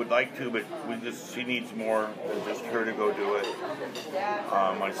would like to, but she needs more than just her to go do it.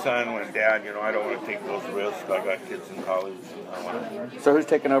 My son went, Dad, I don't want to take those risks. I got kids in college. So who's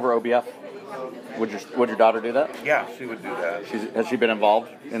taking over OBF? Would your daughter do that? Yeah, she would do that. Has she been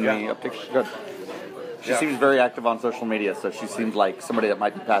involved in the uptick? Good. She seems very active on social media, so she seems like somebody that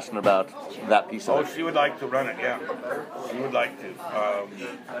might be passionate about that piece of it. Oh, she would like to run it, yeah. She would like to.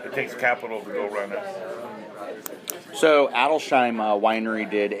 It takes capital to go run it. So Adelsheim Winery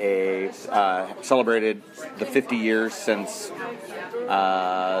did celebrated the 50 years since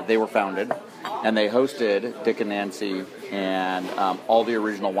they were founded, and they hosted Dick and Nancy and all the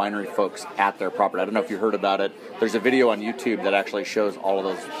original winery folks at their property. I don't know if you heard about it. There's a video on YouTube that actually shows all of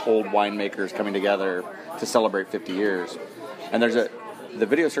those old winemakers coming together to celebrate 50 years. And the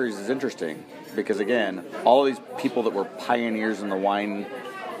video series is interesting because, again, all of these people that were pioneers in the wine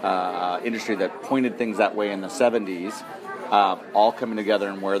industry that pointed things that way in the 70s, all coming together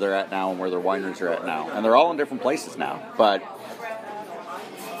and where they're at now and where their wineries are at now. And they're all in different places now. But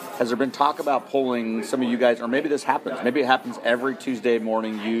has there been talk about pulling some of you guys, or maybe this happens, maybe it happens every Tuesday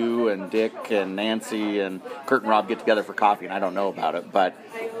morning, you and Dick and Nancy and Kurt and Rob get together for coffee, and I don't know about it, but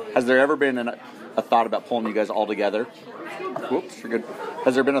has there ever been a thought about pulling you guys all together? Whoops, you're good.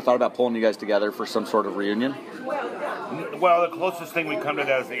 Has there been a thought about pulling you guys together for some sort of reunion? Well, the closest thing we come to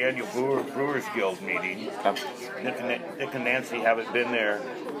that is the annual Brewers Guild meeting. Dick and Nancy haven't been there.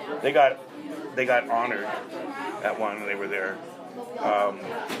 They got honored at one when they were there.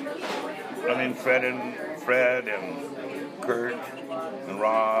 Fred and Kurt and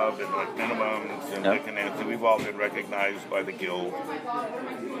Rob and Minimums and Dick and Nancy, we've all been recognized by the Guild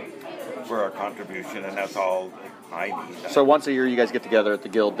for our contribution, and that's all I need. So once a year you guys get together at the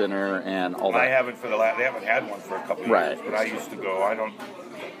Guild dinner and all that? I haven't they haven't had one for a couple of years, but I used to go.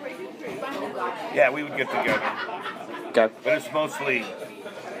 Yeah, we would get together. Okay. But it's mostly,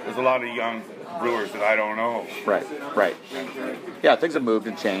 there's a lot of young brewers that I don't know. Right. Yeah, things have moved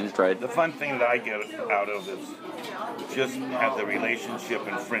and changed, right? The fun thing that I get out of is just at the relationship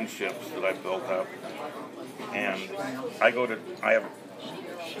and friendships that I've built up. And I have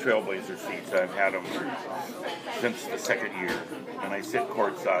Trailblazer seats. I've had them since the second year. And I sit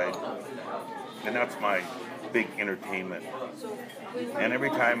courtside. And that's my big entertainment. And every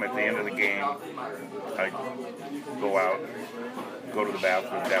time at the end of the game, I go out, go to the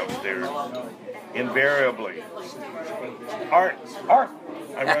bathroom downstairs. Invariably, Art.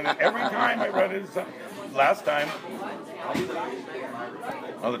 I run it every time. I run it. Last time,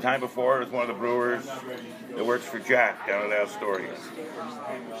 the time before, it was one of the brewers that works for Jack down at Astoria.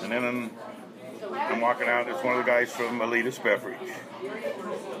 And then I'm walking out, it's one of the guys from Elitist Beverage.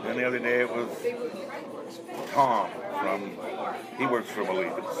 And the other day it was Tom he works for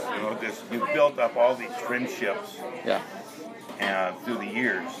Elitist. You built up all these friendships through the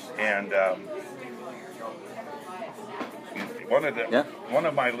years. And one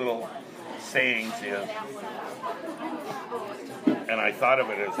of my little sayings is, and I thought of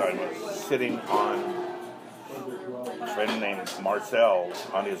it as I was sitting on a friend named Marcel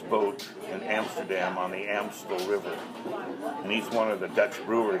on his boat in Amsterdam on the Amstel River. And he's one of the Dutch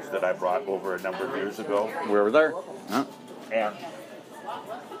brewers that I brought over a number of years ago. We were there. Huh? And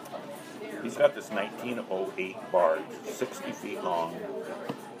he's got this 1908 barge, 60 feet long,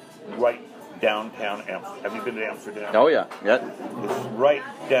 right downtown Amsterdam. Have you been to Amsterdam? Oh, yeah. It's right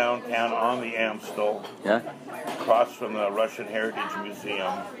downtown on the Amstel. Yeah. Across from the Russian Heritage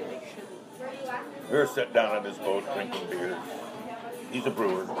Museum. We were sitting down on his boat drinking beers. He's a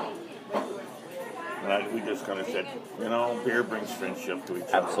brewer. And we just kind of said, beer brings friendship to each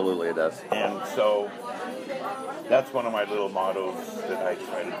other. Absolutely it does. And so that's one of my little mottos that I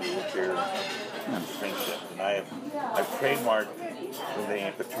try to do with beer and friendship. And I've trademarked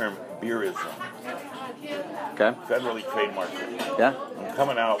the term beerism. Okay. Federally trademarked it. Yeah. I'm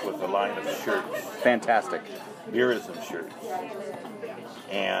coming out with a line of shirts. Fantastic. Beerism shirts.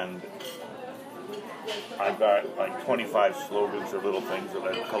 And I've got like 25 slogans or little things that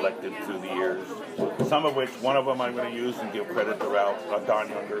I've collected through the years. Some of which, one of them I'm going to use and give credit to Don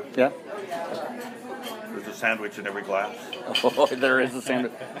Younger. Yeah. There's a sandwich in every glass. Oh, there is a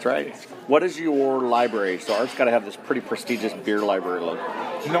sandwich. That's right. What is your library? So Art's got to have this pretty prestigious beer library look.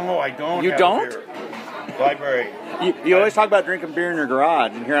 No, I don't. You don't? Library. You always talk about drinking beer in your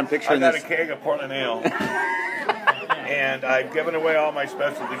garage, and here I'm picturing this. I got a keg of Portland Ale. And I've given away all my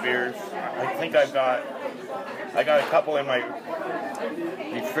specialty beers. I think I got a couple in my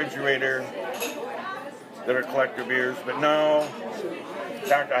refrigerator that are collector beers, but no. In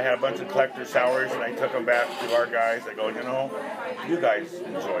fact, I had a bunch of collector sours, and I took them back to our guys. I go, you guys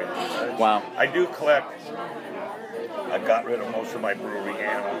enjoy these. Wow. I do collect. I got rid of most of my brewery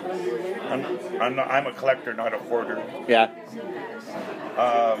animals. I'm a collector, not a hoarder. Yeah.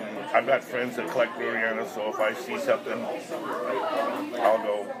 I've got friends that collect brewery, so if I see something, I'll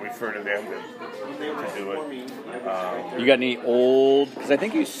go refer to them to do it. You got any old? Because I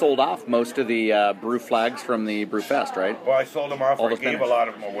think you sold off most of the brew flags from the Brew Fest, right? Well, I sold them off. I gave a lot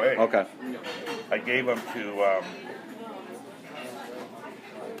of them away. Okay. I gave them to.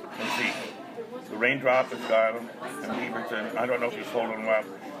 Let's see. The Raindrop has got them, and Beaverton. I don't know if he sold them up.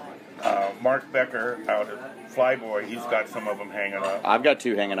 Mark Becker out at Flyboy, he's got some of them hanging up. I've got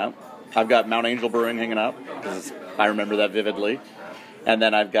two hanging up. I've got Mount Angel Brewing hanging up, because I remember that vividly. And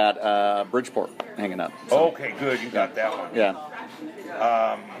then I've got Bridgeport hanging up. So. Okay, good. You got that one. Yeah.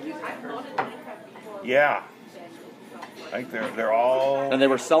 Yeah. I think they're all... And they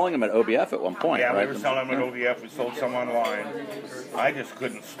were selling them at OBF at one point, yeah, right? we were selling them at OBF. We sold some online. I just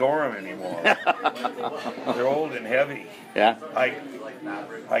couldn't store them anymore. They're old and heavy. Yeah.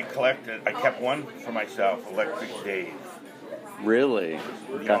 I collected... I kept one for myself, Electric Dave. Really?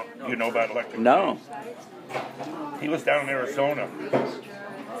 Okay. You know about Electric No. Dave? He was down in Arizona.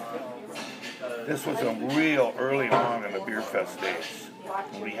 This was real early on in the Beer Fest days.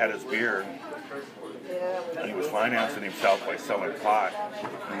 When he had his beer... And he was financing himself by selling pot.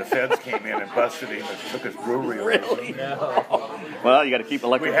 And the feds came in and busted him and took his brewery away. Really? No. Well, you got to keep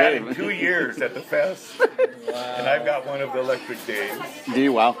Electric Dave. We had him 2 years at the fest. Wow. And I've got one of the Electric Daves. Do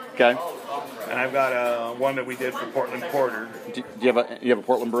you? Wow. Okay. And I've got one that we did for Portland Porter. Do you have a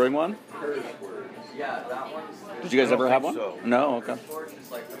Portland Brewing one? Did you guys ever have one? So. No? Okay.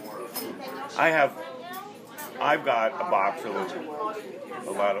 I have I've got a box of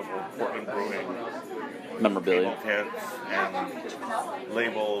a lot of Portland Brewing memorabilia, tents and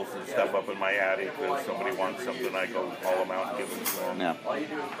labels and stuff up in my attic. If somebody wants something, I go haul them out and give them to them. Yeah.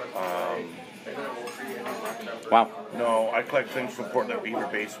 Wow. No, I collect things from Portland Beaver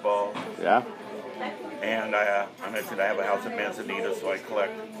baseball. Yeah. And I mentioned I have a house in Manzanita, so I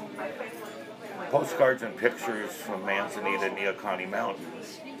collect postcards and pictures from Manzanita and Neoconi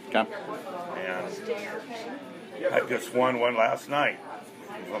Mountains. Okay. And I just won one last night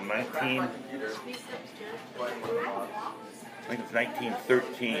from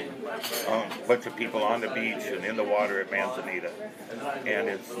 1913. A bunch of people on the beach and in the water at Manzanita. And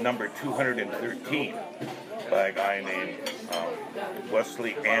it's number 213 by a guy named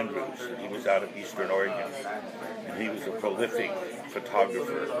Wesley Andrews. He was out of Eastern Oregon. And he was a prolific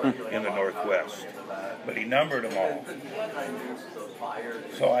photographer in the Northwest. But he numbered them all.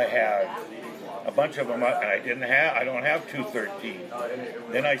 So I had a bunch of them, and I don't have 213.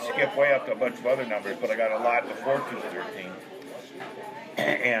 Then I skip way up to a bunch of other numbers, but I got a lot before 213.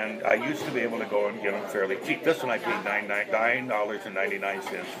 And I used to be able to go and get them fairly cheap. This one I paid $9.99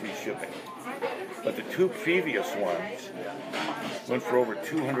 free shipping. But the two previous ones went for over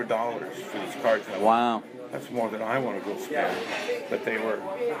 $200 for these cards. Wow. That's more than I want to go spend. But they were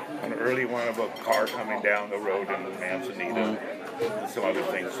an early one of a car coming down the road in Manzanita and some other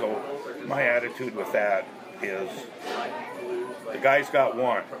things. So my attitude with that is the guy's got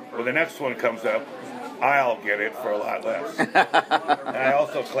one. Well, the next one comes up, I'll get it for a lot less. And I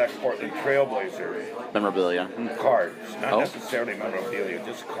also collect Portland Trailblazer memorabilia. cards, not necessarily memorabilia,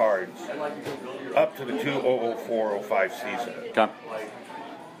 just cards, up to the 2004-05 season. Okay.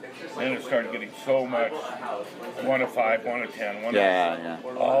 Then it started getting so much 1 of 5, 1 of 10, 1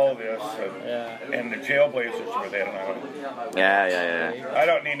 of all this, and the Jailblazers were there. Yeah. I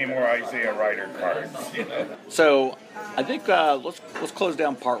don't need any more Isaiah Ryder cards. So I think let's close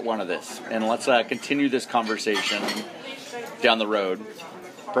down part 1 of this, and let's continue this conversation down the road,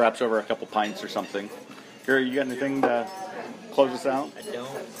 perhaps over a couple pints or something. Gary, you got anything to close us out? I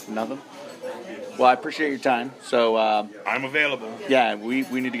don't. Nothing? Well, I appreciate your time. So I'm available. Yeah, we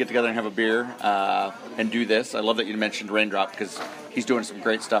need to get together and have a beer and do this. I love that you mentioned Raindrop because he's doing some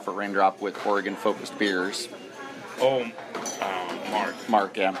great stuff at Raindrop with Oregon-focused beers.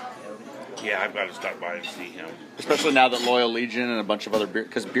 Mark, yeah. Yeah, I've got to stop by and see him. Especially now that Loyal Legion and a bunch of other beer,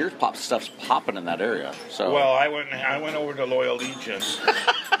 because beer pop stuff's popping in that area. So. Well, I went over to Loyal Legion.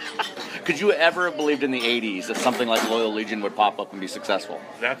 Could you ever have believed in the 80s that something like Loyal Legion would pop up and be successful?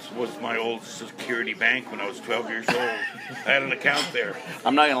 That was my old security bank when I was 12 years old. I had an account there.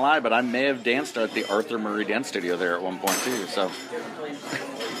 I'm not going to lie, but I may have danced at the Arthur Murray Dance Studio there at one point, too. So,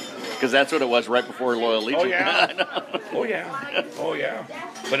 because that's what it was right before Loyal Legion. Oh, yeah. Oh, yeah.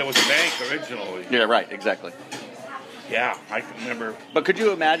 But it was a bank originally. Yeah, right, exactly. Yeah, I can remember. But could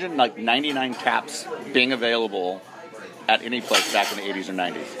you imagine, 99 caps being available at any place back in the 80s or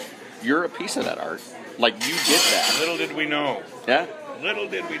 90s? You're a piece of that, Art. You did that. Little did we know. Yeah? Little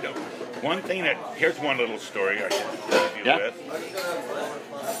did we know. Here's one little story I can leave you with.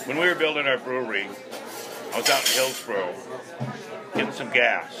 When we were building our brewery, I was out in Hillsboro getting some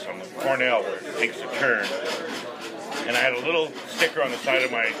gas on the Cornell where it takes a turn. And I had a little sticker on the side of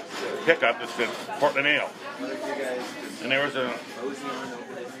my pickup that said Portland Ale. And there was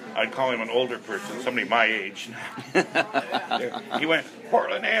I'd call him an older person, somebody my age. He went,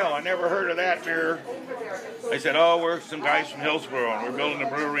 Portland Ale, I never heard of that beer. I said, we're some guys from Hillsboro, and we're building a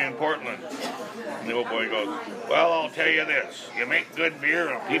brewery in Portland. And the old boy goes, well, I'll tell you this. You make good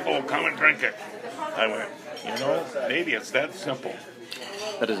beer, and people will come and drink it. I went, maybe it's that simple.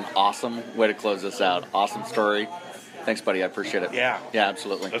 That is an awesome way to close this out. Awesome story. Thanks, buddy. I appreciate it. Yeah. Yeah,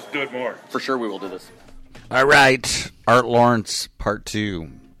 absolutely. Let's do it more. For sure we will do this. All right. Art Larrance, part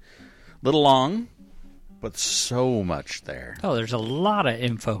 2. Little long, but so much there. Oh, there's a lot of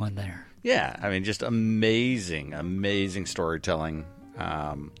info in there. Yeah, I mean, just amazing storytelling.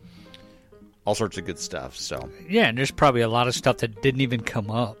 All sorts of good stuff. So yeah, and there's probably a lot of stuff that didn't even come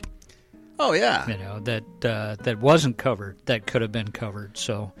up. Oh yeah, that wasn't covered that could have been covered.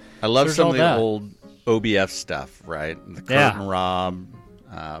 So I love some of the old OBF stuff, right? The Kurt and Rob,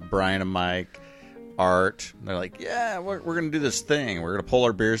 Brian and Mike. Art. They're like, yeah, we're going to do this thing. We're going to pull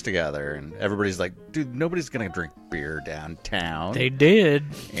our beers together. And everybody's like, dude, nobody's going to drink beer downtown. They did.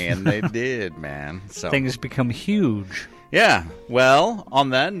 And they did, man. So things become huge. Yeah. Well,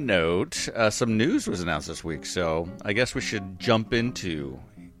 on that note, some news was announced this week. So I guess we should jump into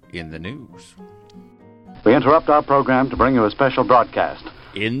In the News. We interrupt our program to bring you a special broadcast.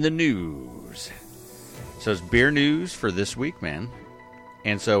 In the News. So it's beer news for this week, man.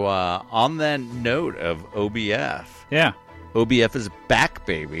 And so on that note of OBF, Yeah. OBF is back,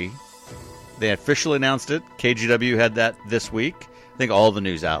 baby. They officially announced it. KGW had that this week. I think all the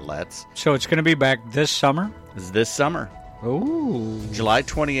news outlets. So it's going to be back this summer? It's this summer. Ooh. July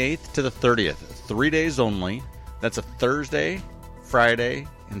 28th to the 30th. 3 days only. That's a Thursday, Friday,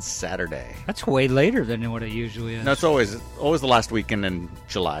 and Saturday. That's way later than what it usually is. No, it's always the last weekend in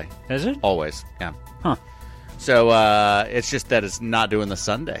July. Is it? Always, yeah. Huh. So it's just that it's not doing the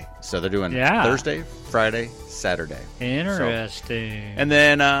Sunday. So they're doing Thursday, Friday, Saturday. Interesting. And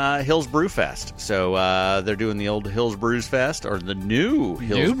then Hills Brew Fest. So they're doing the old Hills Brews Fest, or the new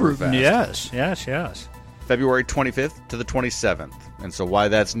Hills Brew Fest. Yes. February 25th to the 27th. And so why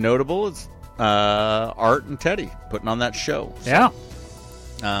that's notable is Art and Teddy putting on that show. So,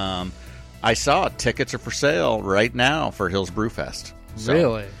 Yeah. I saw tickets are for sale right now for Hills Brew Fest. So,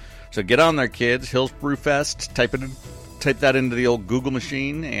 Really? So get on there, kids. Hills Brew Fest. Type that into the old Google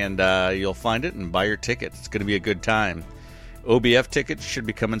machine, and you'll find it and buy your tickets. It's going to be a good time. OBF tickets should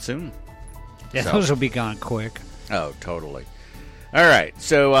be coming soon. Yeah, So- those will be gone quick. Oh, totally. All right.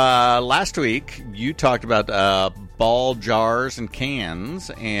 So last week you talked about ball jars and cans,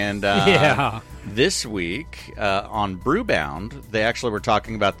 and Yeah. this week on Brewbound, they actually were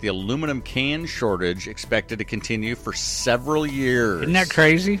talking about the aluminum can shortage expected to continue for several years. Isn't that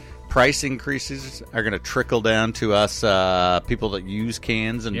crazy? Price increases are going to trickle down to us people that use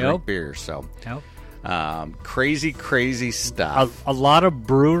cans and drink beer. So Yep. crazy stuff. A lot of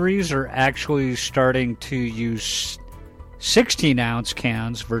breweries are actually starting to use 16-ounce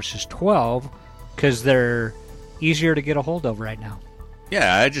cans versus 12 because they're easier to get a hold of right now.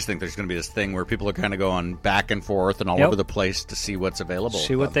 Yeah, I just think there's going to be this thing where people are kind of going back and forth and all over the place to see what's available.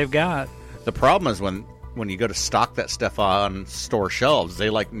 See what they've got. The problem is when you go to stock that stuff on store shelves,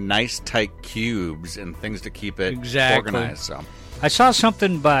 they like nice tight cubes and things to keep it organized. So I saw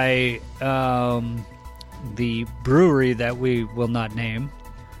something by the brewery that we will not name,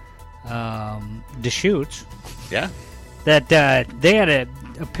 Deschutes. yeah, That they had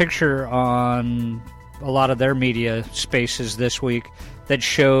a picture on a lot of their media spaces this week that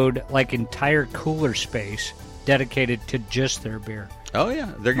showed like entire cooler space dedicated to just their beer. oh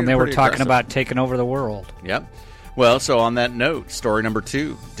yeah, they're And they were pretty talking aggressive. about taking over the world. Yep. Well, so on that note, story number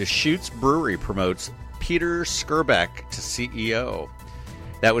 2, Deschutes Brewery promotes Peter Skirbeck to CEO.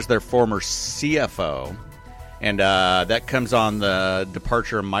 That was their former CFO. And that comes on the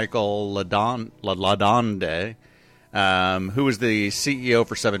departure of Michael Ladonde, who was the CEO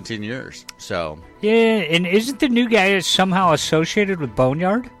for 17 years. So Yeah, and isn't the new guy somehow associated with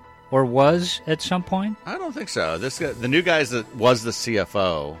Boneyard? Or was at some point? I don't think so. This guy, the new guy was the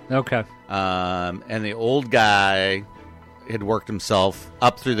CFO. Okay. And the old guy had worked himself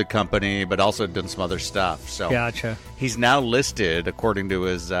up through the company, but also done some other stuff. So Gotcha. he's now listed, according to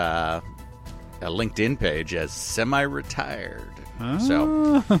his LinkedIn page, as semi-retired.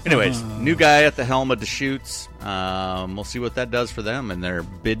 So, anyways, new guy at the helm of Deschutes. We'll see what that does for them in their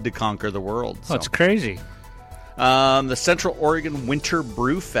bid to conquer the world. Oh, it's crazy. The Central Oregon Winter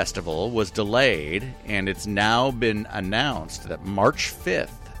Brew Festival was delayed, and it's now been announced that March 5th,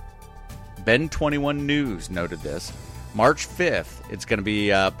 Ben 21 News noted this, March 5th, it's going to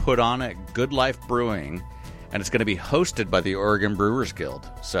be put on at Good Life Brewing, and it's going to be hosted by the Oregon Brewers Guild.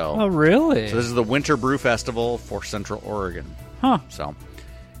 So, Oh, really? so this is the Winter Brew Festival for Central Oregon. Huh. So,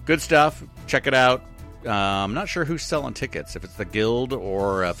 good stuff. Check it out. I'm not sure who's selling tickets, if it's the Guild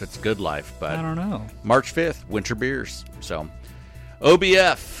or if it's Good Life, but I don't know. March 5th, Winter Beers. So,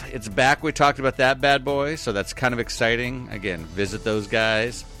 OBF, it's back. We talked about that bad boy, so that's kind of exciting. Again, visit those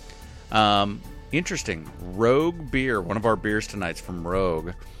guys. Interesting. Rogue Beer, one of our beers tonight's from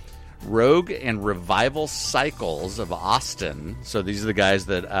Rogue. Rogue and Revival Cycles of Austin. So these are the guys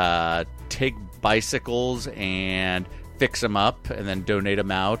that take bicycles and fix them up and then donate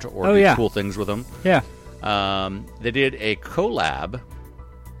them out or do cool things with them. Yeah. They did a collab,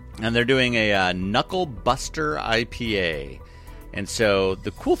 and they're doing a Knuckle Buster IPA. And so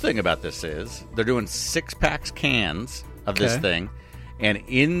the cool thing about this is they're doing 6-pack cans of this thing, and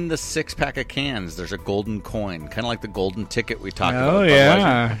in the 6-pack of cans, there's a golden coin, kind of like the golden ticket we talked about. Oh, with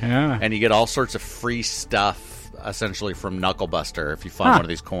yeah, Budweiser. yeah. And you get all sorts of free stuff, essentially, from Knuckle Buster if you find one of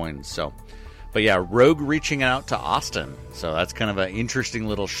these coins. So, but yeah, Rogue reaching out to Austin. So that's kind of an interesting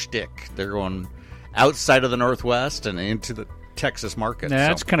little shtick. They're going outside of the Northwest and into the Texas market. Yeah,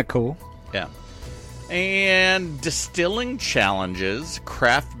 that's kind of cool. Yeah. And distilling challenges,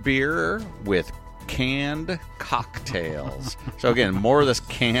 craft beer with canned cocktails. So again, more of this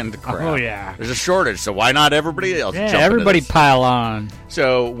canned crap. Oh, yeah. There's a shortage, so why not everybody else Yeah, jump into everybody this? pile on.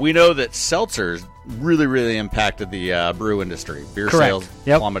 So we know that seltzers really, really impacted the brew industry. Beer Correct. sales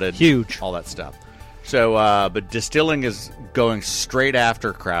Yep. plummeted. Huge. All that stuff. So, but distilling is going straight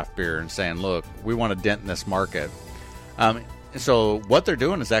after craft beer and saying, look, we want to dent in this market. So what they're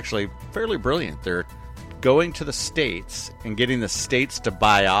doing is actually fairly brilliant. They're going to the states and getting the states to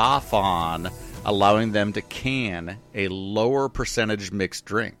buy off on allowing them to can a lower percentage mixed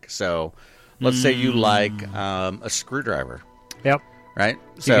drink. So let's say you like a screwdriver. Yep. Right?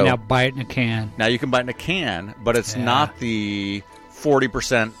 So you can now buy it in a can. Now you can buy it in a can, but it's not the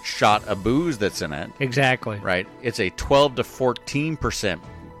 40% shot of booze that's in it. Exactly. Right? It's a 12 to 14%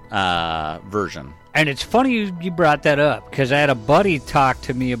 version. And it's funny you brought that up, because I had a buddy talk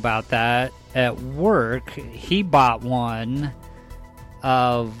to me about that at work. He bought one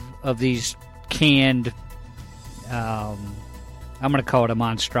of these canned, I'm going to call it a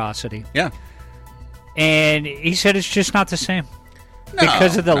monstrosity. Yeah. And he said it's just not the same.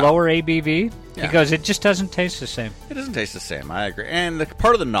 Because of the lower ABV? Yeah. Because it just doesn't taste the same. It doesn't taste the same. I agree. And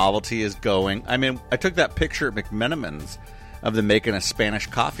part of the novelty is going. I mean, I took that picture at McMenamin's of them making a Spanish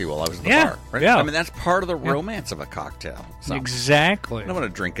coffee while I was in the bar. Right? Yeah. I mean, that's part of the romance of a cocktail. So Exactly. I don't want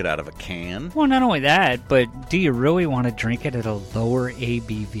to drink it out of a can. Well, not only that, but do you really want to drink it at a lower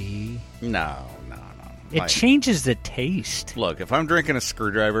ABV? No. It changes the taste. Look, if I'm drinking a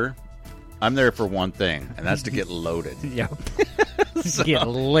screwdriver, I'm there for one thing, and that's to get loaded. Yep. Get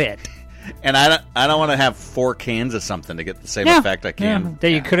lit. And I don't want to have 4 cans of something to get the same effect I can.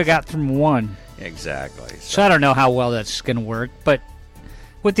 That you could have got from one. Exactly. So I don't know how well that's going to work, but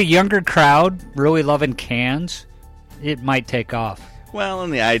with the younger crowd really loving cans, it might take off. Well,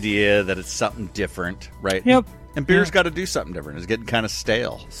 and the idea that it's something different, right? Yep. And beer's got to do something different. It's getting kind of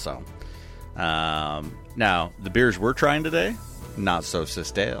stale. So, now the beers we're trying today, not so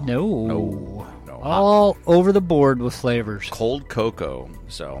stale. No. All over the board with flavors. Cold cocoa.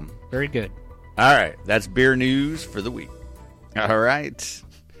 So very good. All right, that's beer news for the week. All right,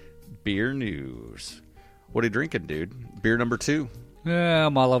 beer news. What are you drinking, dude? Beer number 2.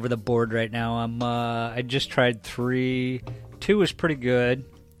 I'm all over the board right now. I just tried 3. 2 is pretty good.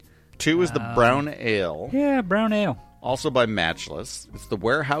 2 is the brown ale. Yeah, brown ale. Also by Matchless. It's the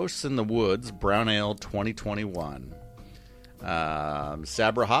Warehouse in the Woods Brown Ale 2021.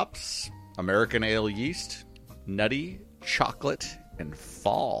 Sabra hops, American ale yeast, nutty, chocolate, and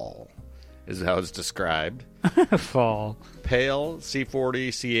fall is how it's described. Fall. Pale, C40,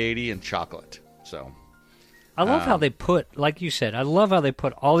 C80, and chocolate. So I love how they put, like you said, I love how they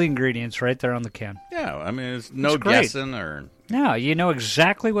put all the ingredients right there on the can. Yeah, I mean, it's no great. guessing or... No, you know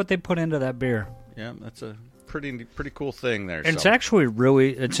exactly what they put into that beer. Yeah, that's a pretty cool thing there. And it's actually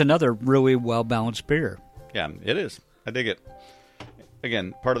it's another really well-balanced beer. Yeah, it is. I dig it.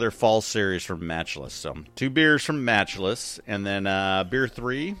 Again, part of their fall series from Matchless. So 2 beers from Matchless, and then beer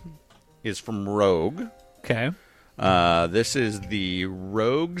 3 is from Rogue. Okay. This is the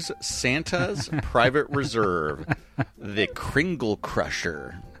Rogue's Santa's Private Reserve, the Kringle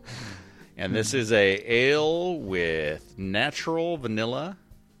Crusher. And this is a ale with natural vanilla,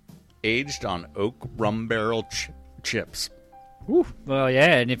 aged on oak rum barrel chips. Woo. Well,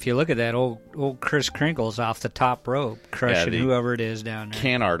 yeah, and if you look at that, old Chris Kringle's off the top rope, crushing whoever it is down there.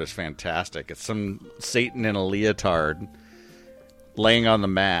 Can art is fantastic. It's some Satan in a leotard laying on the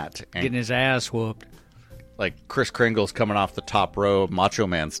mat. And getting his ass whooped. Like Chris Kringle's coming off the top rope, Macho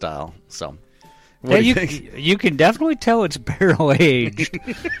Man style. So, what do you think? You can definitely tell it's barrel aged.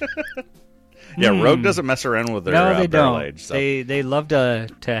 Yeah, Rogue doesn't mess around with their they barrel don't. age. So. They love to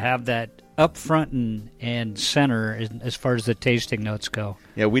have that up front and center as far as the tasting notes go.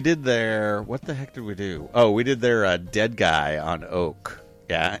 Yeah, we did their... What the heck did we do? Oh, we did their Dead Guy on oak.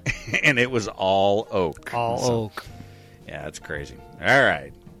 Yeah, and it was all oak. All oak. Yeah, that's crazy. All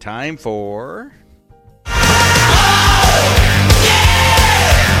right, time for...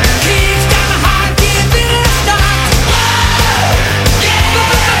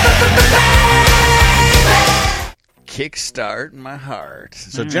 Kickstart my heart.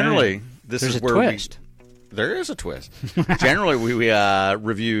 So generally, this There's is a where twist. There is a twist. Generally, we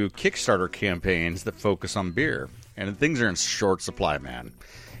review Kickstarter campaigns that focus on beer, and things are in short supply, man.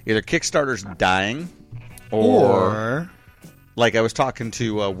 Either Kickstarter's dying, or like I was talking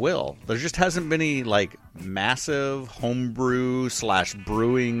to Will, there just hasn't been any like massive homebrew /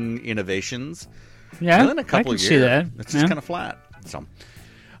 brewing innovations. Yeah, in a couple I can of years. see that. It's just kind of flat. So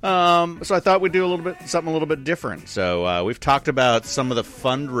I thought we'd do something a little bit different. So we've talked about some of the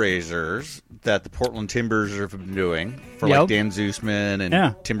fundraisers that the Portland Timbers have been doing for like Dan Zusman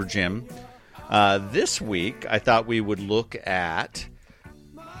and Timber Jim. This week, I thought we would look at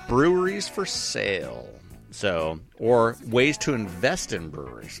breweries for sale. So, or ways to invest in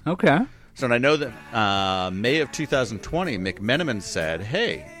breweries. Okay. So I know that May of 2020, McMenamin said,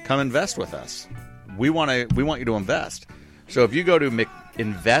 "Hey, come invest with us. We want you to invest." So if you go to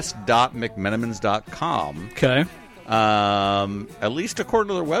invest.mcmenamins.com, Okay. At least according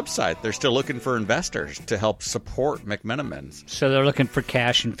to their website, they're still looking for investors to help support McMenamins. So they're looking for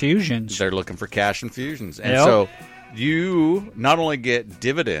cash infusions. They're looking for cash infusions. And Yep. so you not only get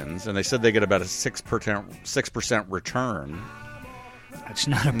dividends, and they said they get about a 6% return. That's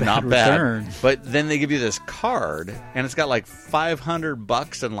not a bad Not return. bad. But then they give you this card, and it's got like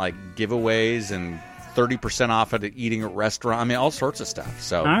 $500 in like giveaways and 30% off at eating at restaurant. I mean, all sorts of stuff.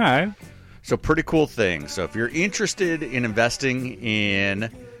 So All right. So pretty cool thing. So if you're interested in investing in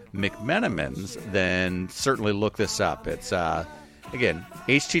McMenamins, then certainly look this up. It's, again,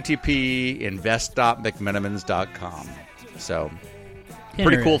 http invest.mcmenamins.com. So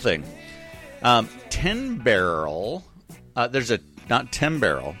pretty cool thing. 10 Barrel, there's not 10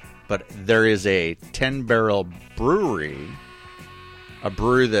 Barrel, but there is a 10 Barrel brewery, a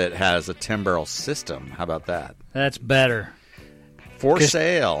brewery that has a 10 Barrel system. How about that? That's better. For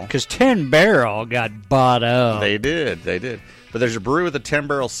sale. Because 10 Barrel got bought up. They did. But there's a brewery with a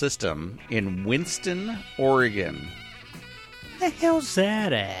 10-barrel system in Winston, Oregon. Where the hell's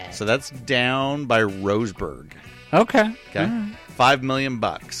that at? So that's down by Roseburg. Okay. Okay, Right. $5 million.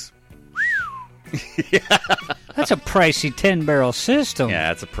 That's a pricey 10-barrel system.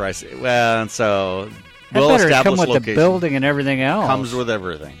 Yeah, it's a price. Well, and so That better come well-established with location. the building and everything else. Comes with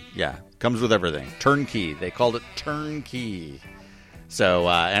everything. Yeah, comes with everything. Turnkey. They called it turnkey. So,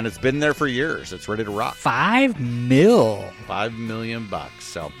 and it's been there for years. It's ready to rock. $5 million. $5 million.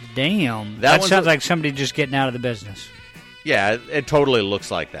 So, Damn. That That sounds like somebody just getting out of the business. yeah, it totally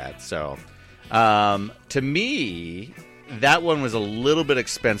looks like that. So, to me, that one was a little bit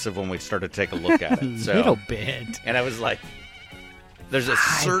expensive when we started to take a look at it. So, Little bit. and I was like, there's a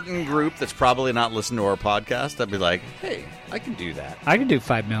certain group that's probably not listening to our podcast that'd be like, hey, I can do that. I could do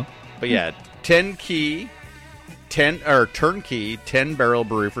 $5 million. But yeah, turnkey 10-barrel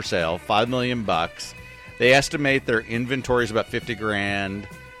brewery for sale, $5 million. They estimate their inventory is about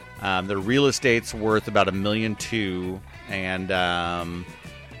 $50,000. Their real estate's worth about $1.2 million, and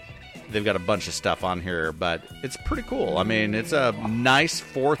they've got a bunch of stuff on here, but it's pretty cool. I mean, it's a nice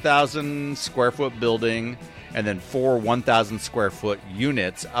 4,000 square foot building, and then 4 1,000 square foot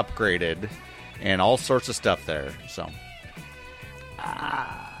units upgraded, and all sorts of stuff there. So,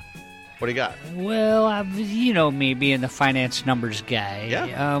 what do you got? Well, you know me being the finance numbers guy.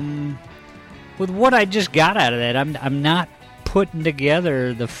 Yeah. With what I just got out of that, I'm not putting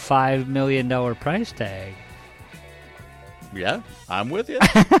together the $5 million price tag. Yeah, I'm with you.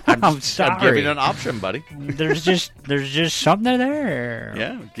 I'm sorry. I'm giving you an option, buddy. There's just something there.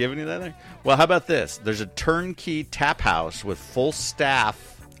 Yeah, giving you that there. Well, how about this? There's a turnkey tap house with full staff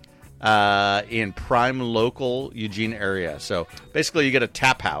in prime local Eugene area. So basically, you get a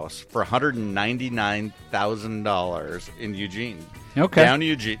tap house for $199,000 in Eugene. Okay.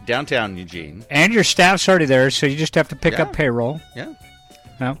 Downtown Eugene. And your staff's already there, so you just have to pick up payroll. Yeah.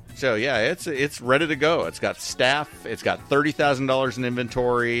 No. So yeah, it's ready to go. It's got staff. It's got $30,000 in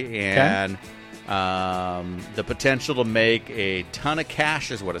inventory, and the potential to make a ton of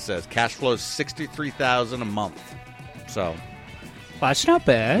cash is what it says. Cash flow is $63,000 a month. So, Well, that's not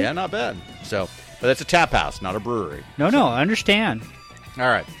bad. yeah, not bad. So, but that's a tap house, not a brewery. No, I understand. All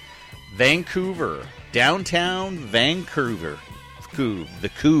right, Vancouver, downtown Vancouver, the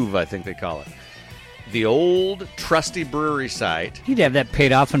Couve, I think they call it. The old trusty brewery site. You'd have that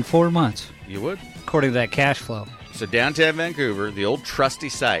paid off in 4 months, You would. according to that cash flow. So downtown Vancouver, the old trusty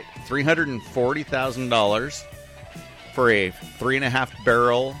site, $340,000 for a 3.5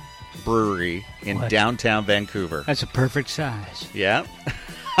 barrel brewery in downtown Vancouver. That's a perfect size. Yeah,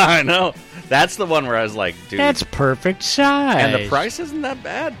 I know. That's the one where I was like, dude. That's perfect size. And the price isn't that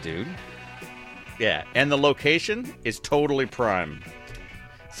bad, dude. Yeah, and the location is totally prime.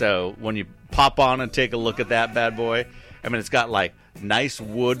 So when you pop on and take a look at that bad boy, I mean, it's got like nice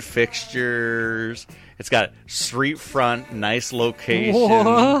wood fixtures. It's got street front, nice location.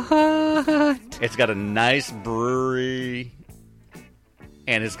 What? It's got a nice brewery.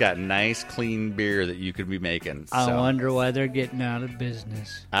 And it's got nice, clean beer that you could be making. So, I wonder why they're getting out of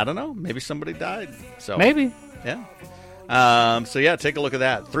business. I don't know. Maybe somebody died. So Maybe. Yeah. So yeah, take a look at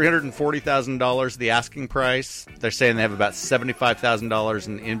that. $340,000 the asking price. They're saying they have about $75,000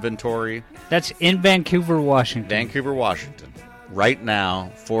 in inventory. That's in Vancouver, Washington. Vancouver, Washington. Right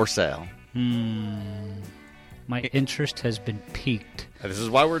now, for sale. My interest has been piqued. This is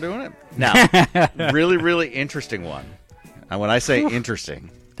why we're doing it. Now, really, really interesting one. And when I say interesting,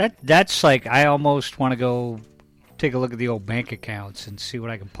 That's like I almost want to go take a look at the old bank accounts and see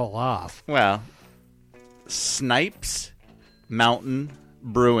what I can pull off. Well, Snipes Mountain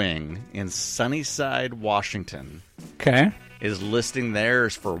Brewing in Sunnyside, Washington. Okay. Is listing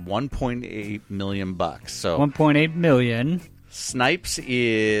theirs for $1.8 million. So $1.8 million. Snipes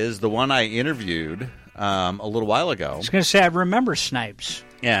is the one I interviewed a little while ago. I was going to say, I remember Snipes.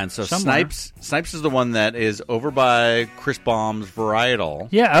 Yeah, and so somewhere. Snipes is the one that is over by Chris Baum's Varietal.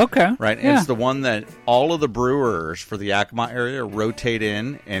 Yeah, okay. Right, and it's the one that all of the brewers for the Yakima area rotate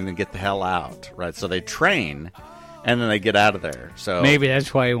in and then get the hell out, right? So they train, and then they get out of there. So maybe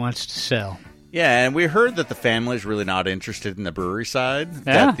that's why he wants to sell. Yeah, and we heard that the family's really not interested in the brewery side.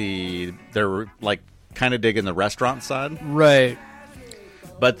 Yeah. That they're like kind of digging the restaurant side. Right.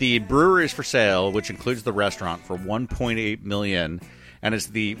 But the brewery is for sale, which includes the restaurant, for $1.8 million. And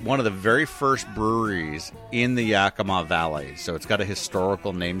it's one of the very first breweries in the Yakima Valley. So it's got a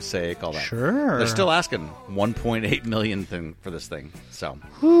historical namesake, all that. Sure. They're still asking $1.8 million for this thing. So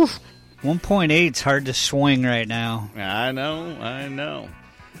 1.8's hard to swing right now. I know.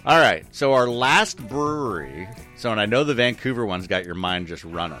 All right, so our last brewery. So, and I know the Vancouver one's got your mind just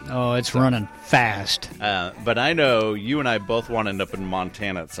running. Oh, it's running fast. But I know you and I both want to end up in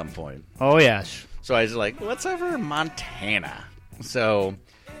Montana at some point. Oh, yes. So I was like, what's over in Montana? So,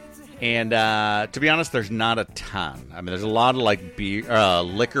 and to be honest, there's not a ton. I mean, there's a lot of like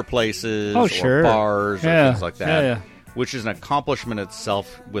liquor places or bars or things like that, which is an accomplishment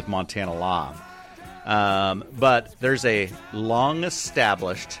itself with Montana law. But there's a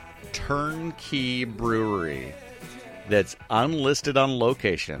long-established turnkey brewery that's unlisted on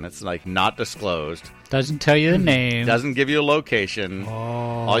location. It's like not disclosed. Doesn't tell you the name. Doesn't give you a location. Oh,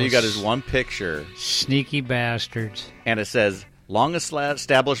 all you got is one picture. Sneaky bastards. And it says,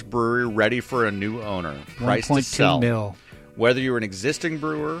 long-established brewery ready for a new owner. Price to sell. $1.2 million. Whether you're an existing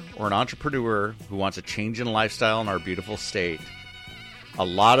brewer or an entrepreneur who wants a change in lifestyle in our beautiful state, a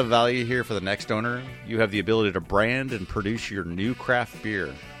lot of value here for the next owner. You have the ability to brand and produce your new craft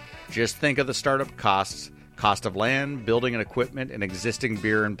beer. Just think of the startup costs, cost of land, building and equipment, and existing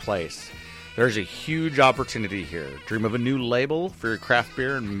beer in place. There's a huge opportunity here. Dream of a new label for your craft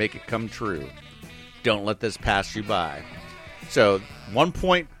beer and make it come true. Don't let this pass you by. So,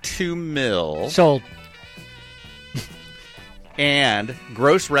 1.2 mil. Sold. And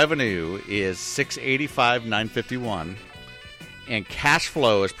gross revenue is $685,951. And cash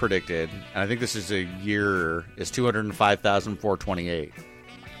flow is predicted, and I think this is a year, is $205,428.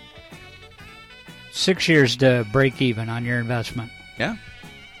 6 years to break even on your investment. Yeah.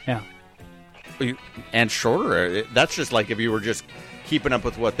 Yeah. And shorter. That's just like if you were just keeping up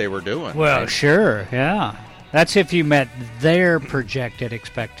with what they were doing. Well, right? Sure, yeah. That's if you met their projected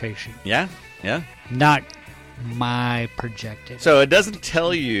expectation. Yeah, yeah. Not my projected. So it doesn't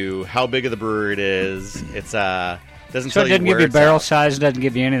tell you how big of the brewery it is. It's doesn't so tell it doesn't you give where you barrel out. size, it doesn't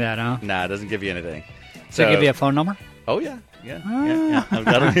give you any of that, huh? Nah, it doesn't give you anything. So it give you a phone number? Oh, yeah. I've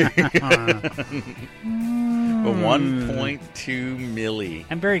got it. 1.2 milli.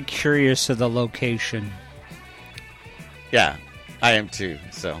 I'm very curious of the location. Yeah, I am too.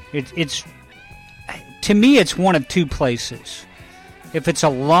 So it's to me, it's one of two places. If it's a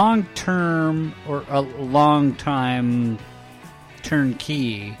long-term or a long-time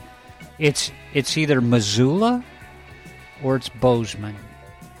turnkey, it's either Missoula or it's Bozeman.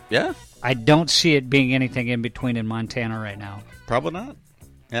 Yeah. I don't see it being anything in between in Montana right now. Probably not.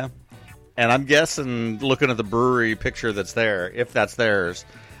 Yeah. And I'm guessing, looking at the brewery picture that's there, if that's theirs,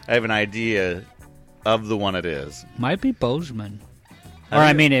 I have an idea of the one it is. Might be Bozeman.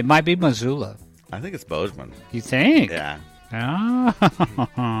 It might be Missoula. I think it's Bozeman. You think? Yeah.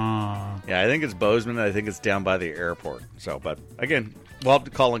 Ah. Yeah, I think it's Bozeman. I think it's down by the airport. So, but again, we'll have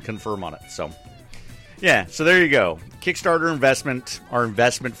to call and confirm on it. So, yeah, so there you go. Kickstarter investment, our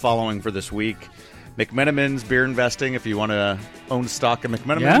investment following for this week. McMenamin's Beer Investing, if you want to own stock in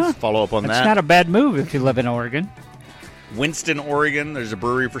McMenamin's, follow up on that. That's not a bad move if you live in Oregon. Winston, Oregon, there's a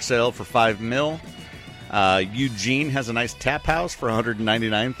brewery for sale for $5 million. Eugene has a nice tap house for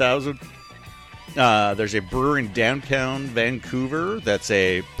 $199,000. There's a brewery in downtown Vancouver that's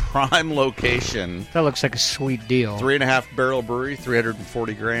a prime location. That looks like a sweet deal. 3.5 barrel brewery,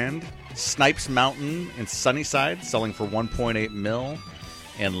 $340,000. Snipes Mountain in Sunnyside, selling for $1.8 million.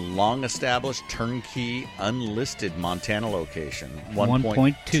 And long-established turnkey unlisted Montana location,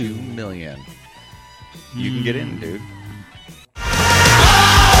 $1.2 million. You can get in, dude.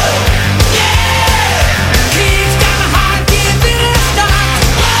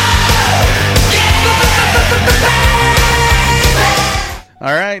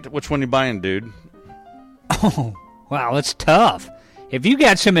 All right, which one you buying, dude? Oh, wow, that's tough. If you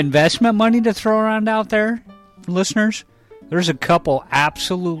got some investment money to throw around out there, listeners, there's a couple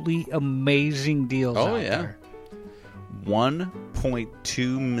absolutely amazing deals out there.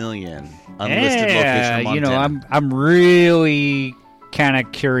 1.2 million unlisted location in Montana. You know, I'm really kind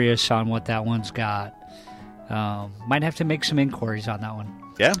of curious on what that one's got. Might have to make some inquiries on that one.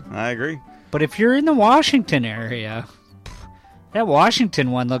 Yeah, I agree. But if you're in the Washington area, that Washington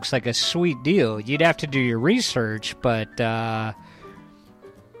one looks like a sweet deal. You'd have to do your research, but that's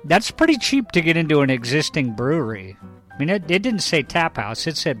pretty cheap to get into an existing brewery. I mean, it didn't say tap house.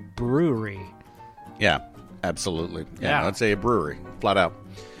 It said brewery. Yeah, absolutely. Yeah, I'd say a brewery, flat out.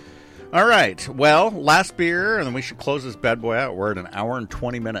 All right. Well, last beer, and then we should close this bad boy out. We're at an hour and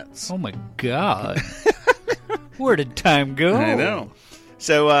 20 minutes. Oh, my God. Where did time go? I know.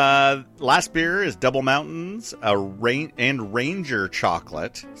 So, last beer is Double Mountains and Ranger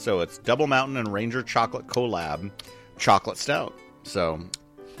Chocolate. So, it's Double Mountain and Ranger Chocolate collab chocolate stout. So,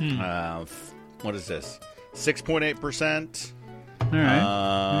 what is this? 6.8%. All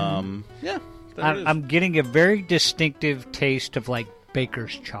right. Yeah. I'm getting a very distinctive taste of like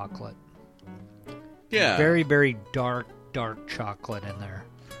baker's chocolate. Yeah. Very, very dark chocolate in there.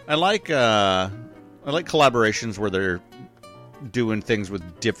 I like collaborations where they're doing things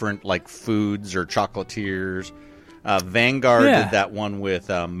with different like foods or chocolatiers. Vanguard did that one with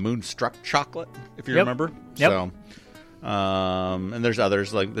Moonstruck chocolate, if you remember. Yep. So, and there's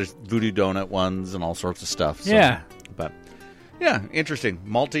others, like there's Voodoo Donut ones and all sorts of stuff. So, yeah. But yeah, interesting.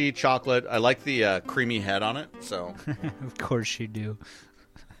 Malty chocolate. I like the creamy head on it. So of course you do.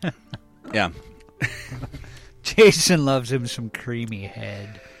 Yeah. Jason loves him some creamy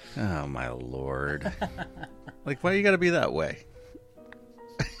head. Oh my Lord. Like, why you gotta be that way?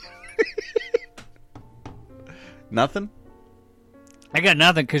 Nothing? I got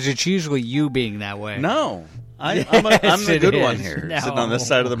nothing because it's usually you being that way. No. I'm the good one here, sitting on this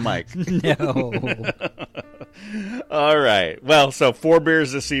side of the mic. No. All right. Well, so 4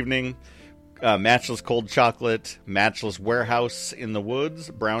 beers this evening. Matchless Cold Chocolate, Matchless Warehouse in the Woods,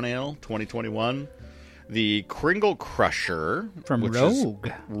 Brown Ale, 2021. The Kringle Crusher. From which Rogue.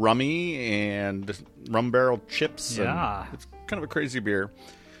 Is rummy and rum barrel chips. Yeah. It's kind of a crazy beer.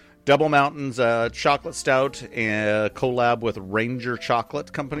 Double Mountains Chocolate Stout, collab with Ranger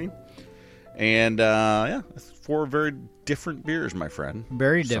Chocolate Company. And, 4 very different beers, my friend.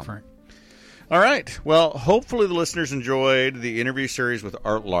 Very different. All right. Well, hopefully the listeners enjoyed the interview series with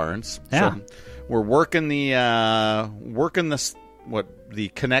Art Larrance. Yeah. So we're working the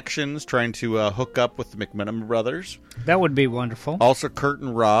connections, trying to hook up with the McMenamin brothers. That would be wonderful. Also Kurt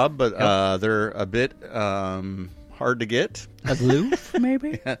and Rob, but they're a bit hard to get. Aloof,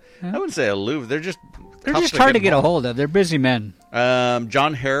 maybe? I wouldn't say aloof. They're just hard to get a hold of. They're busy men.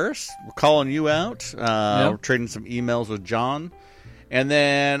 John Harris, we're calling you out. We're trading some emails with John. And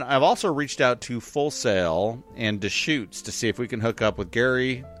then I've also reached out to Full Sail and Deschutes to see if we can hook up with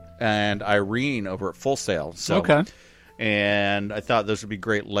Gary and Irene over at Full Sail. So, okay. And I thought those would be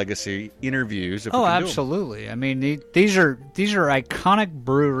great legacy interviews. If we can absolutely. I mean, these are iconic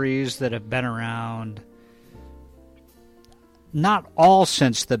breweries that have been around, not all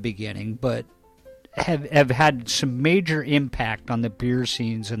since the beginning, but have had some major impact on the beer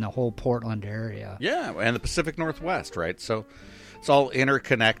scenes in the whole Portland area. Yeah, and the Pacific Northwest, right? So it's all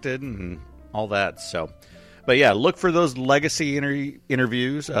interconnected and all that. So, but yeah, look for those legacy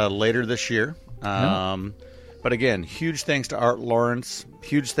interviews later this year. But again, huge thanks to Art Larrance.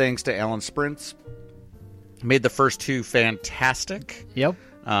 Huge thanks to Alan Sprintz. Made the first 2 fantastic. Yep.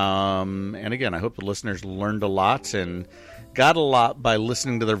 And again, I hope the listeners learned a lot and got a lot by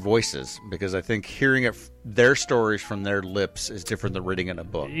listening to their voices, because I think hearing their stories from their lips is different than reading in a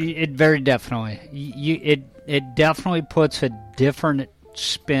book. It very definitely. It definitely puts a different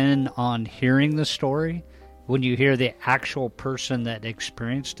spin on hearing the story when you hear the actual person that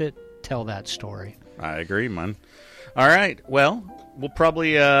experienced it tell that story. I agree, man. All right. Well, we'll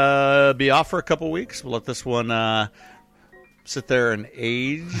probably be off for a couple weeks. We'll let this one sit there and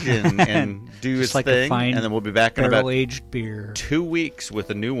age and do its like thing, a fine and then we'll be back in about barrel-aged beer. 2 weeks with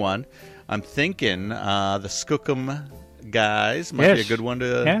a new one. I'm thinking the Skookum guys might be a good one to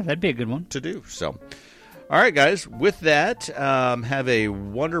that'd be a good one to do. So, all right, guys. With that, have a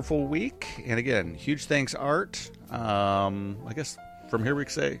wonderful week, and again, huge thanks, Art. I guess from here we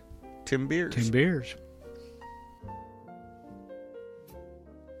can say Timbeers. Timbeers.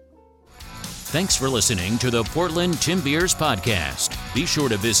 Thanks for listening to the Portland Timbeers Podcast. Be sure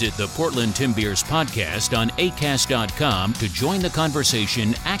to visit the Portland Timbeers podcast on acast.com to join the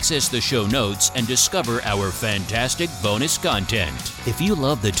conversation, access the show notes, and discover our fantastic bonus content. If you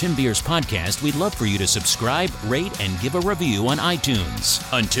love the Timbeers podcast, we'd love for you to subscribe, rate, and give a review on iTunes.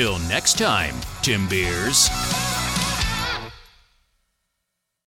 Until next time, Timbeers.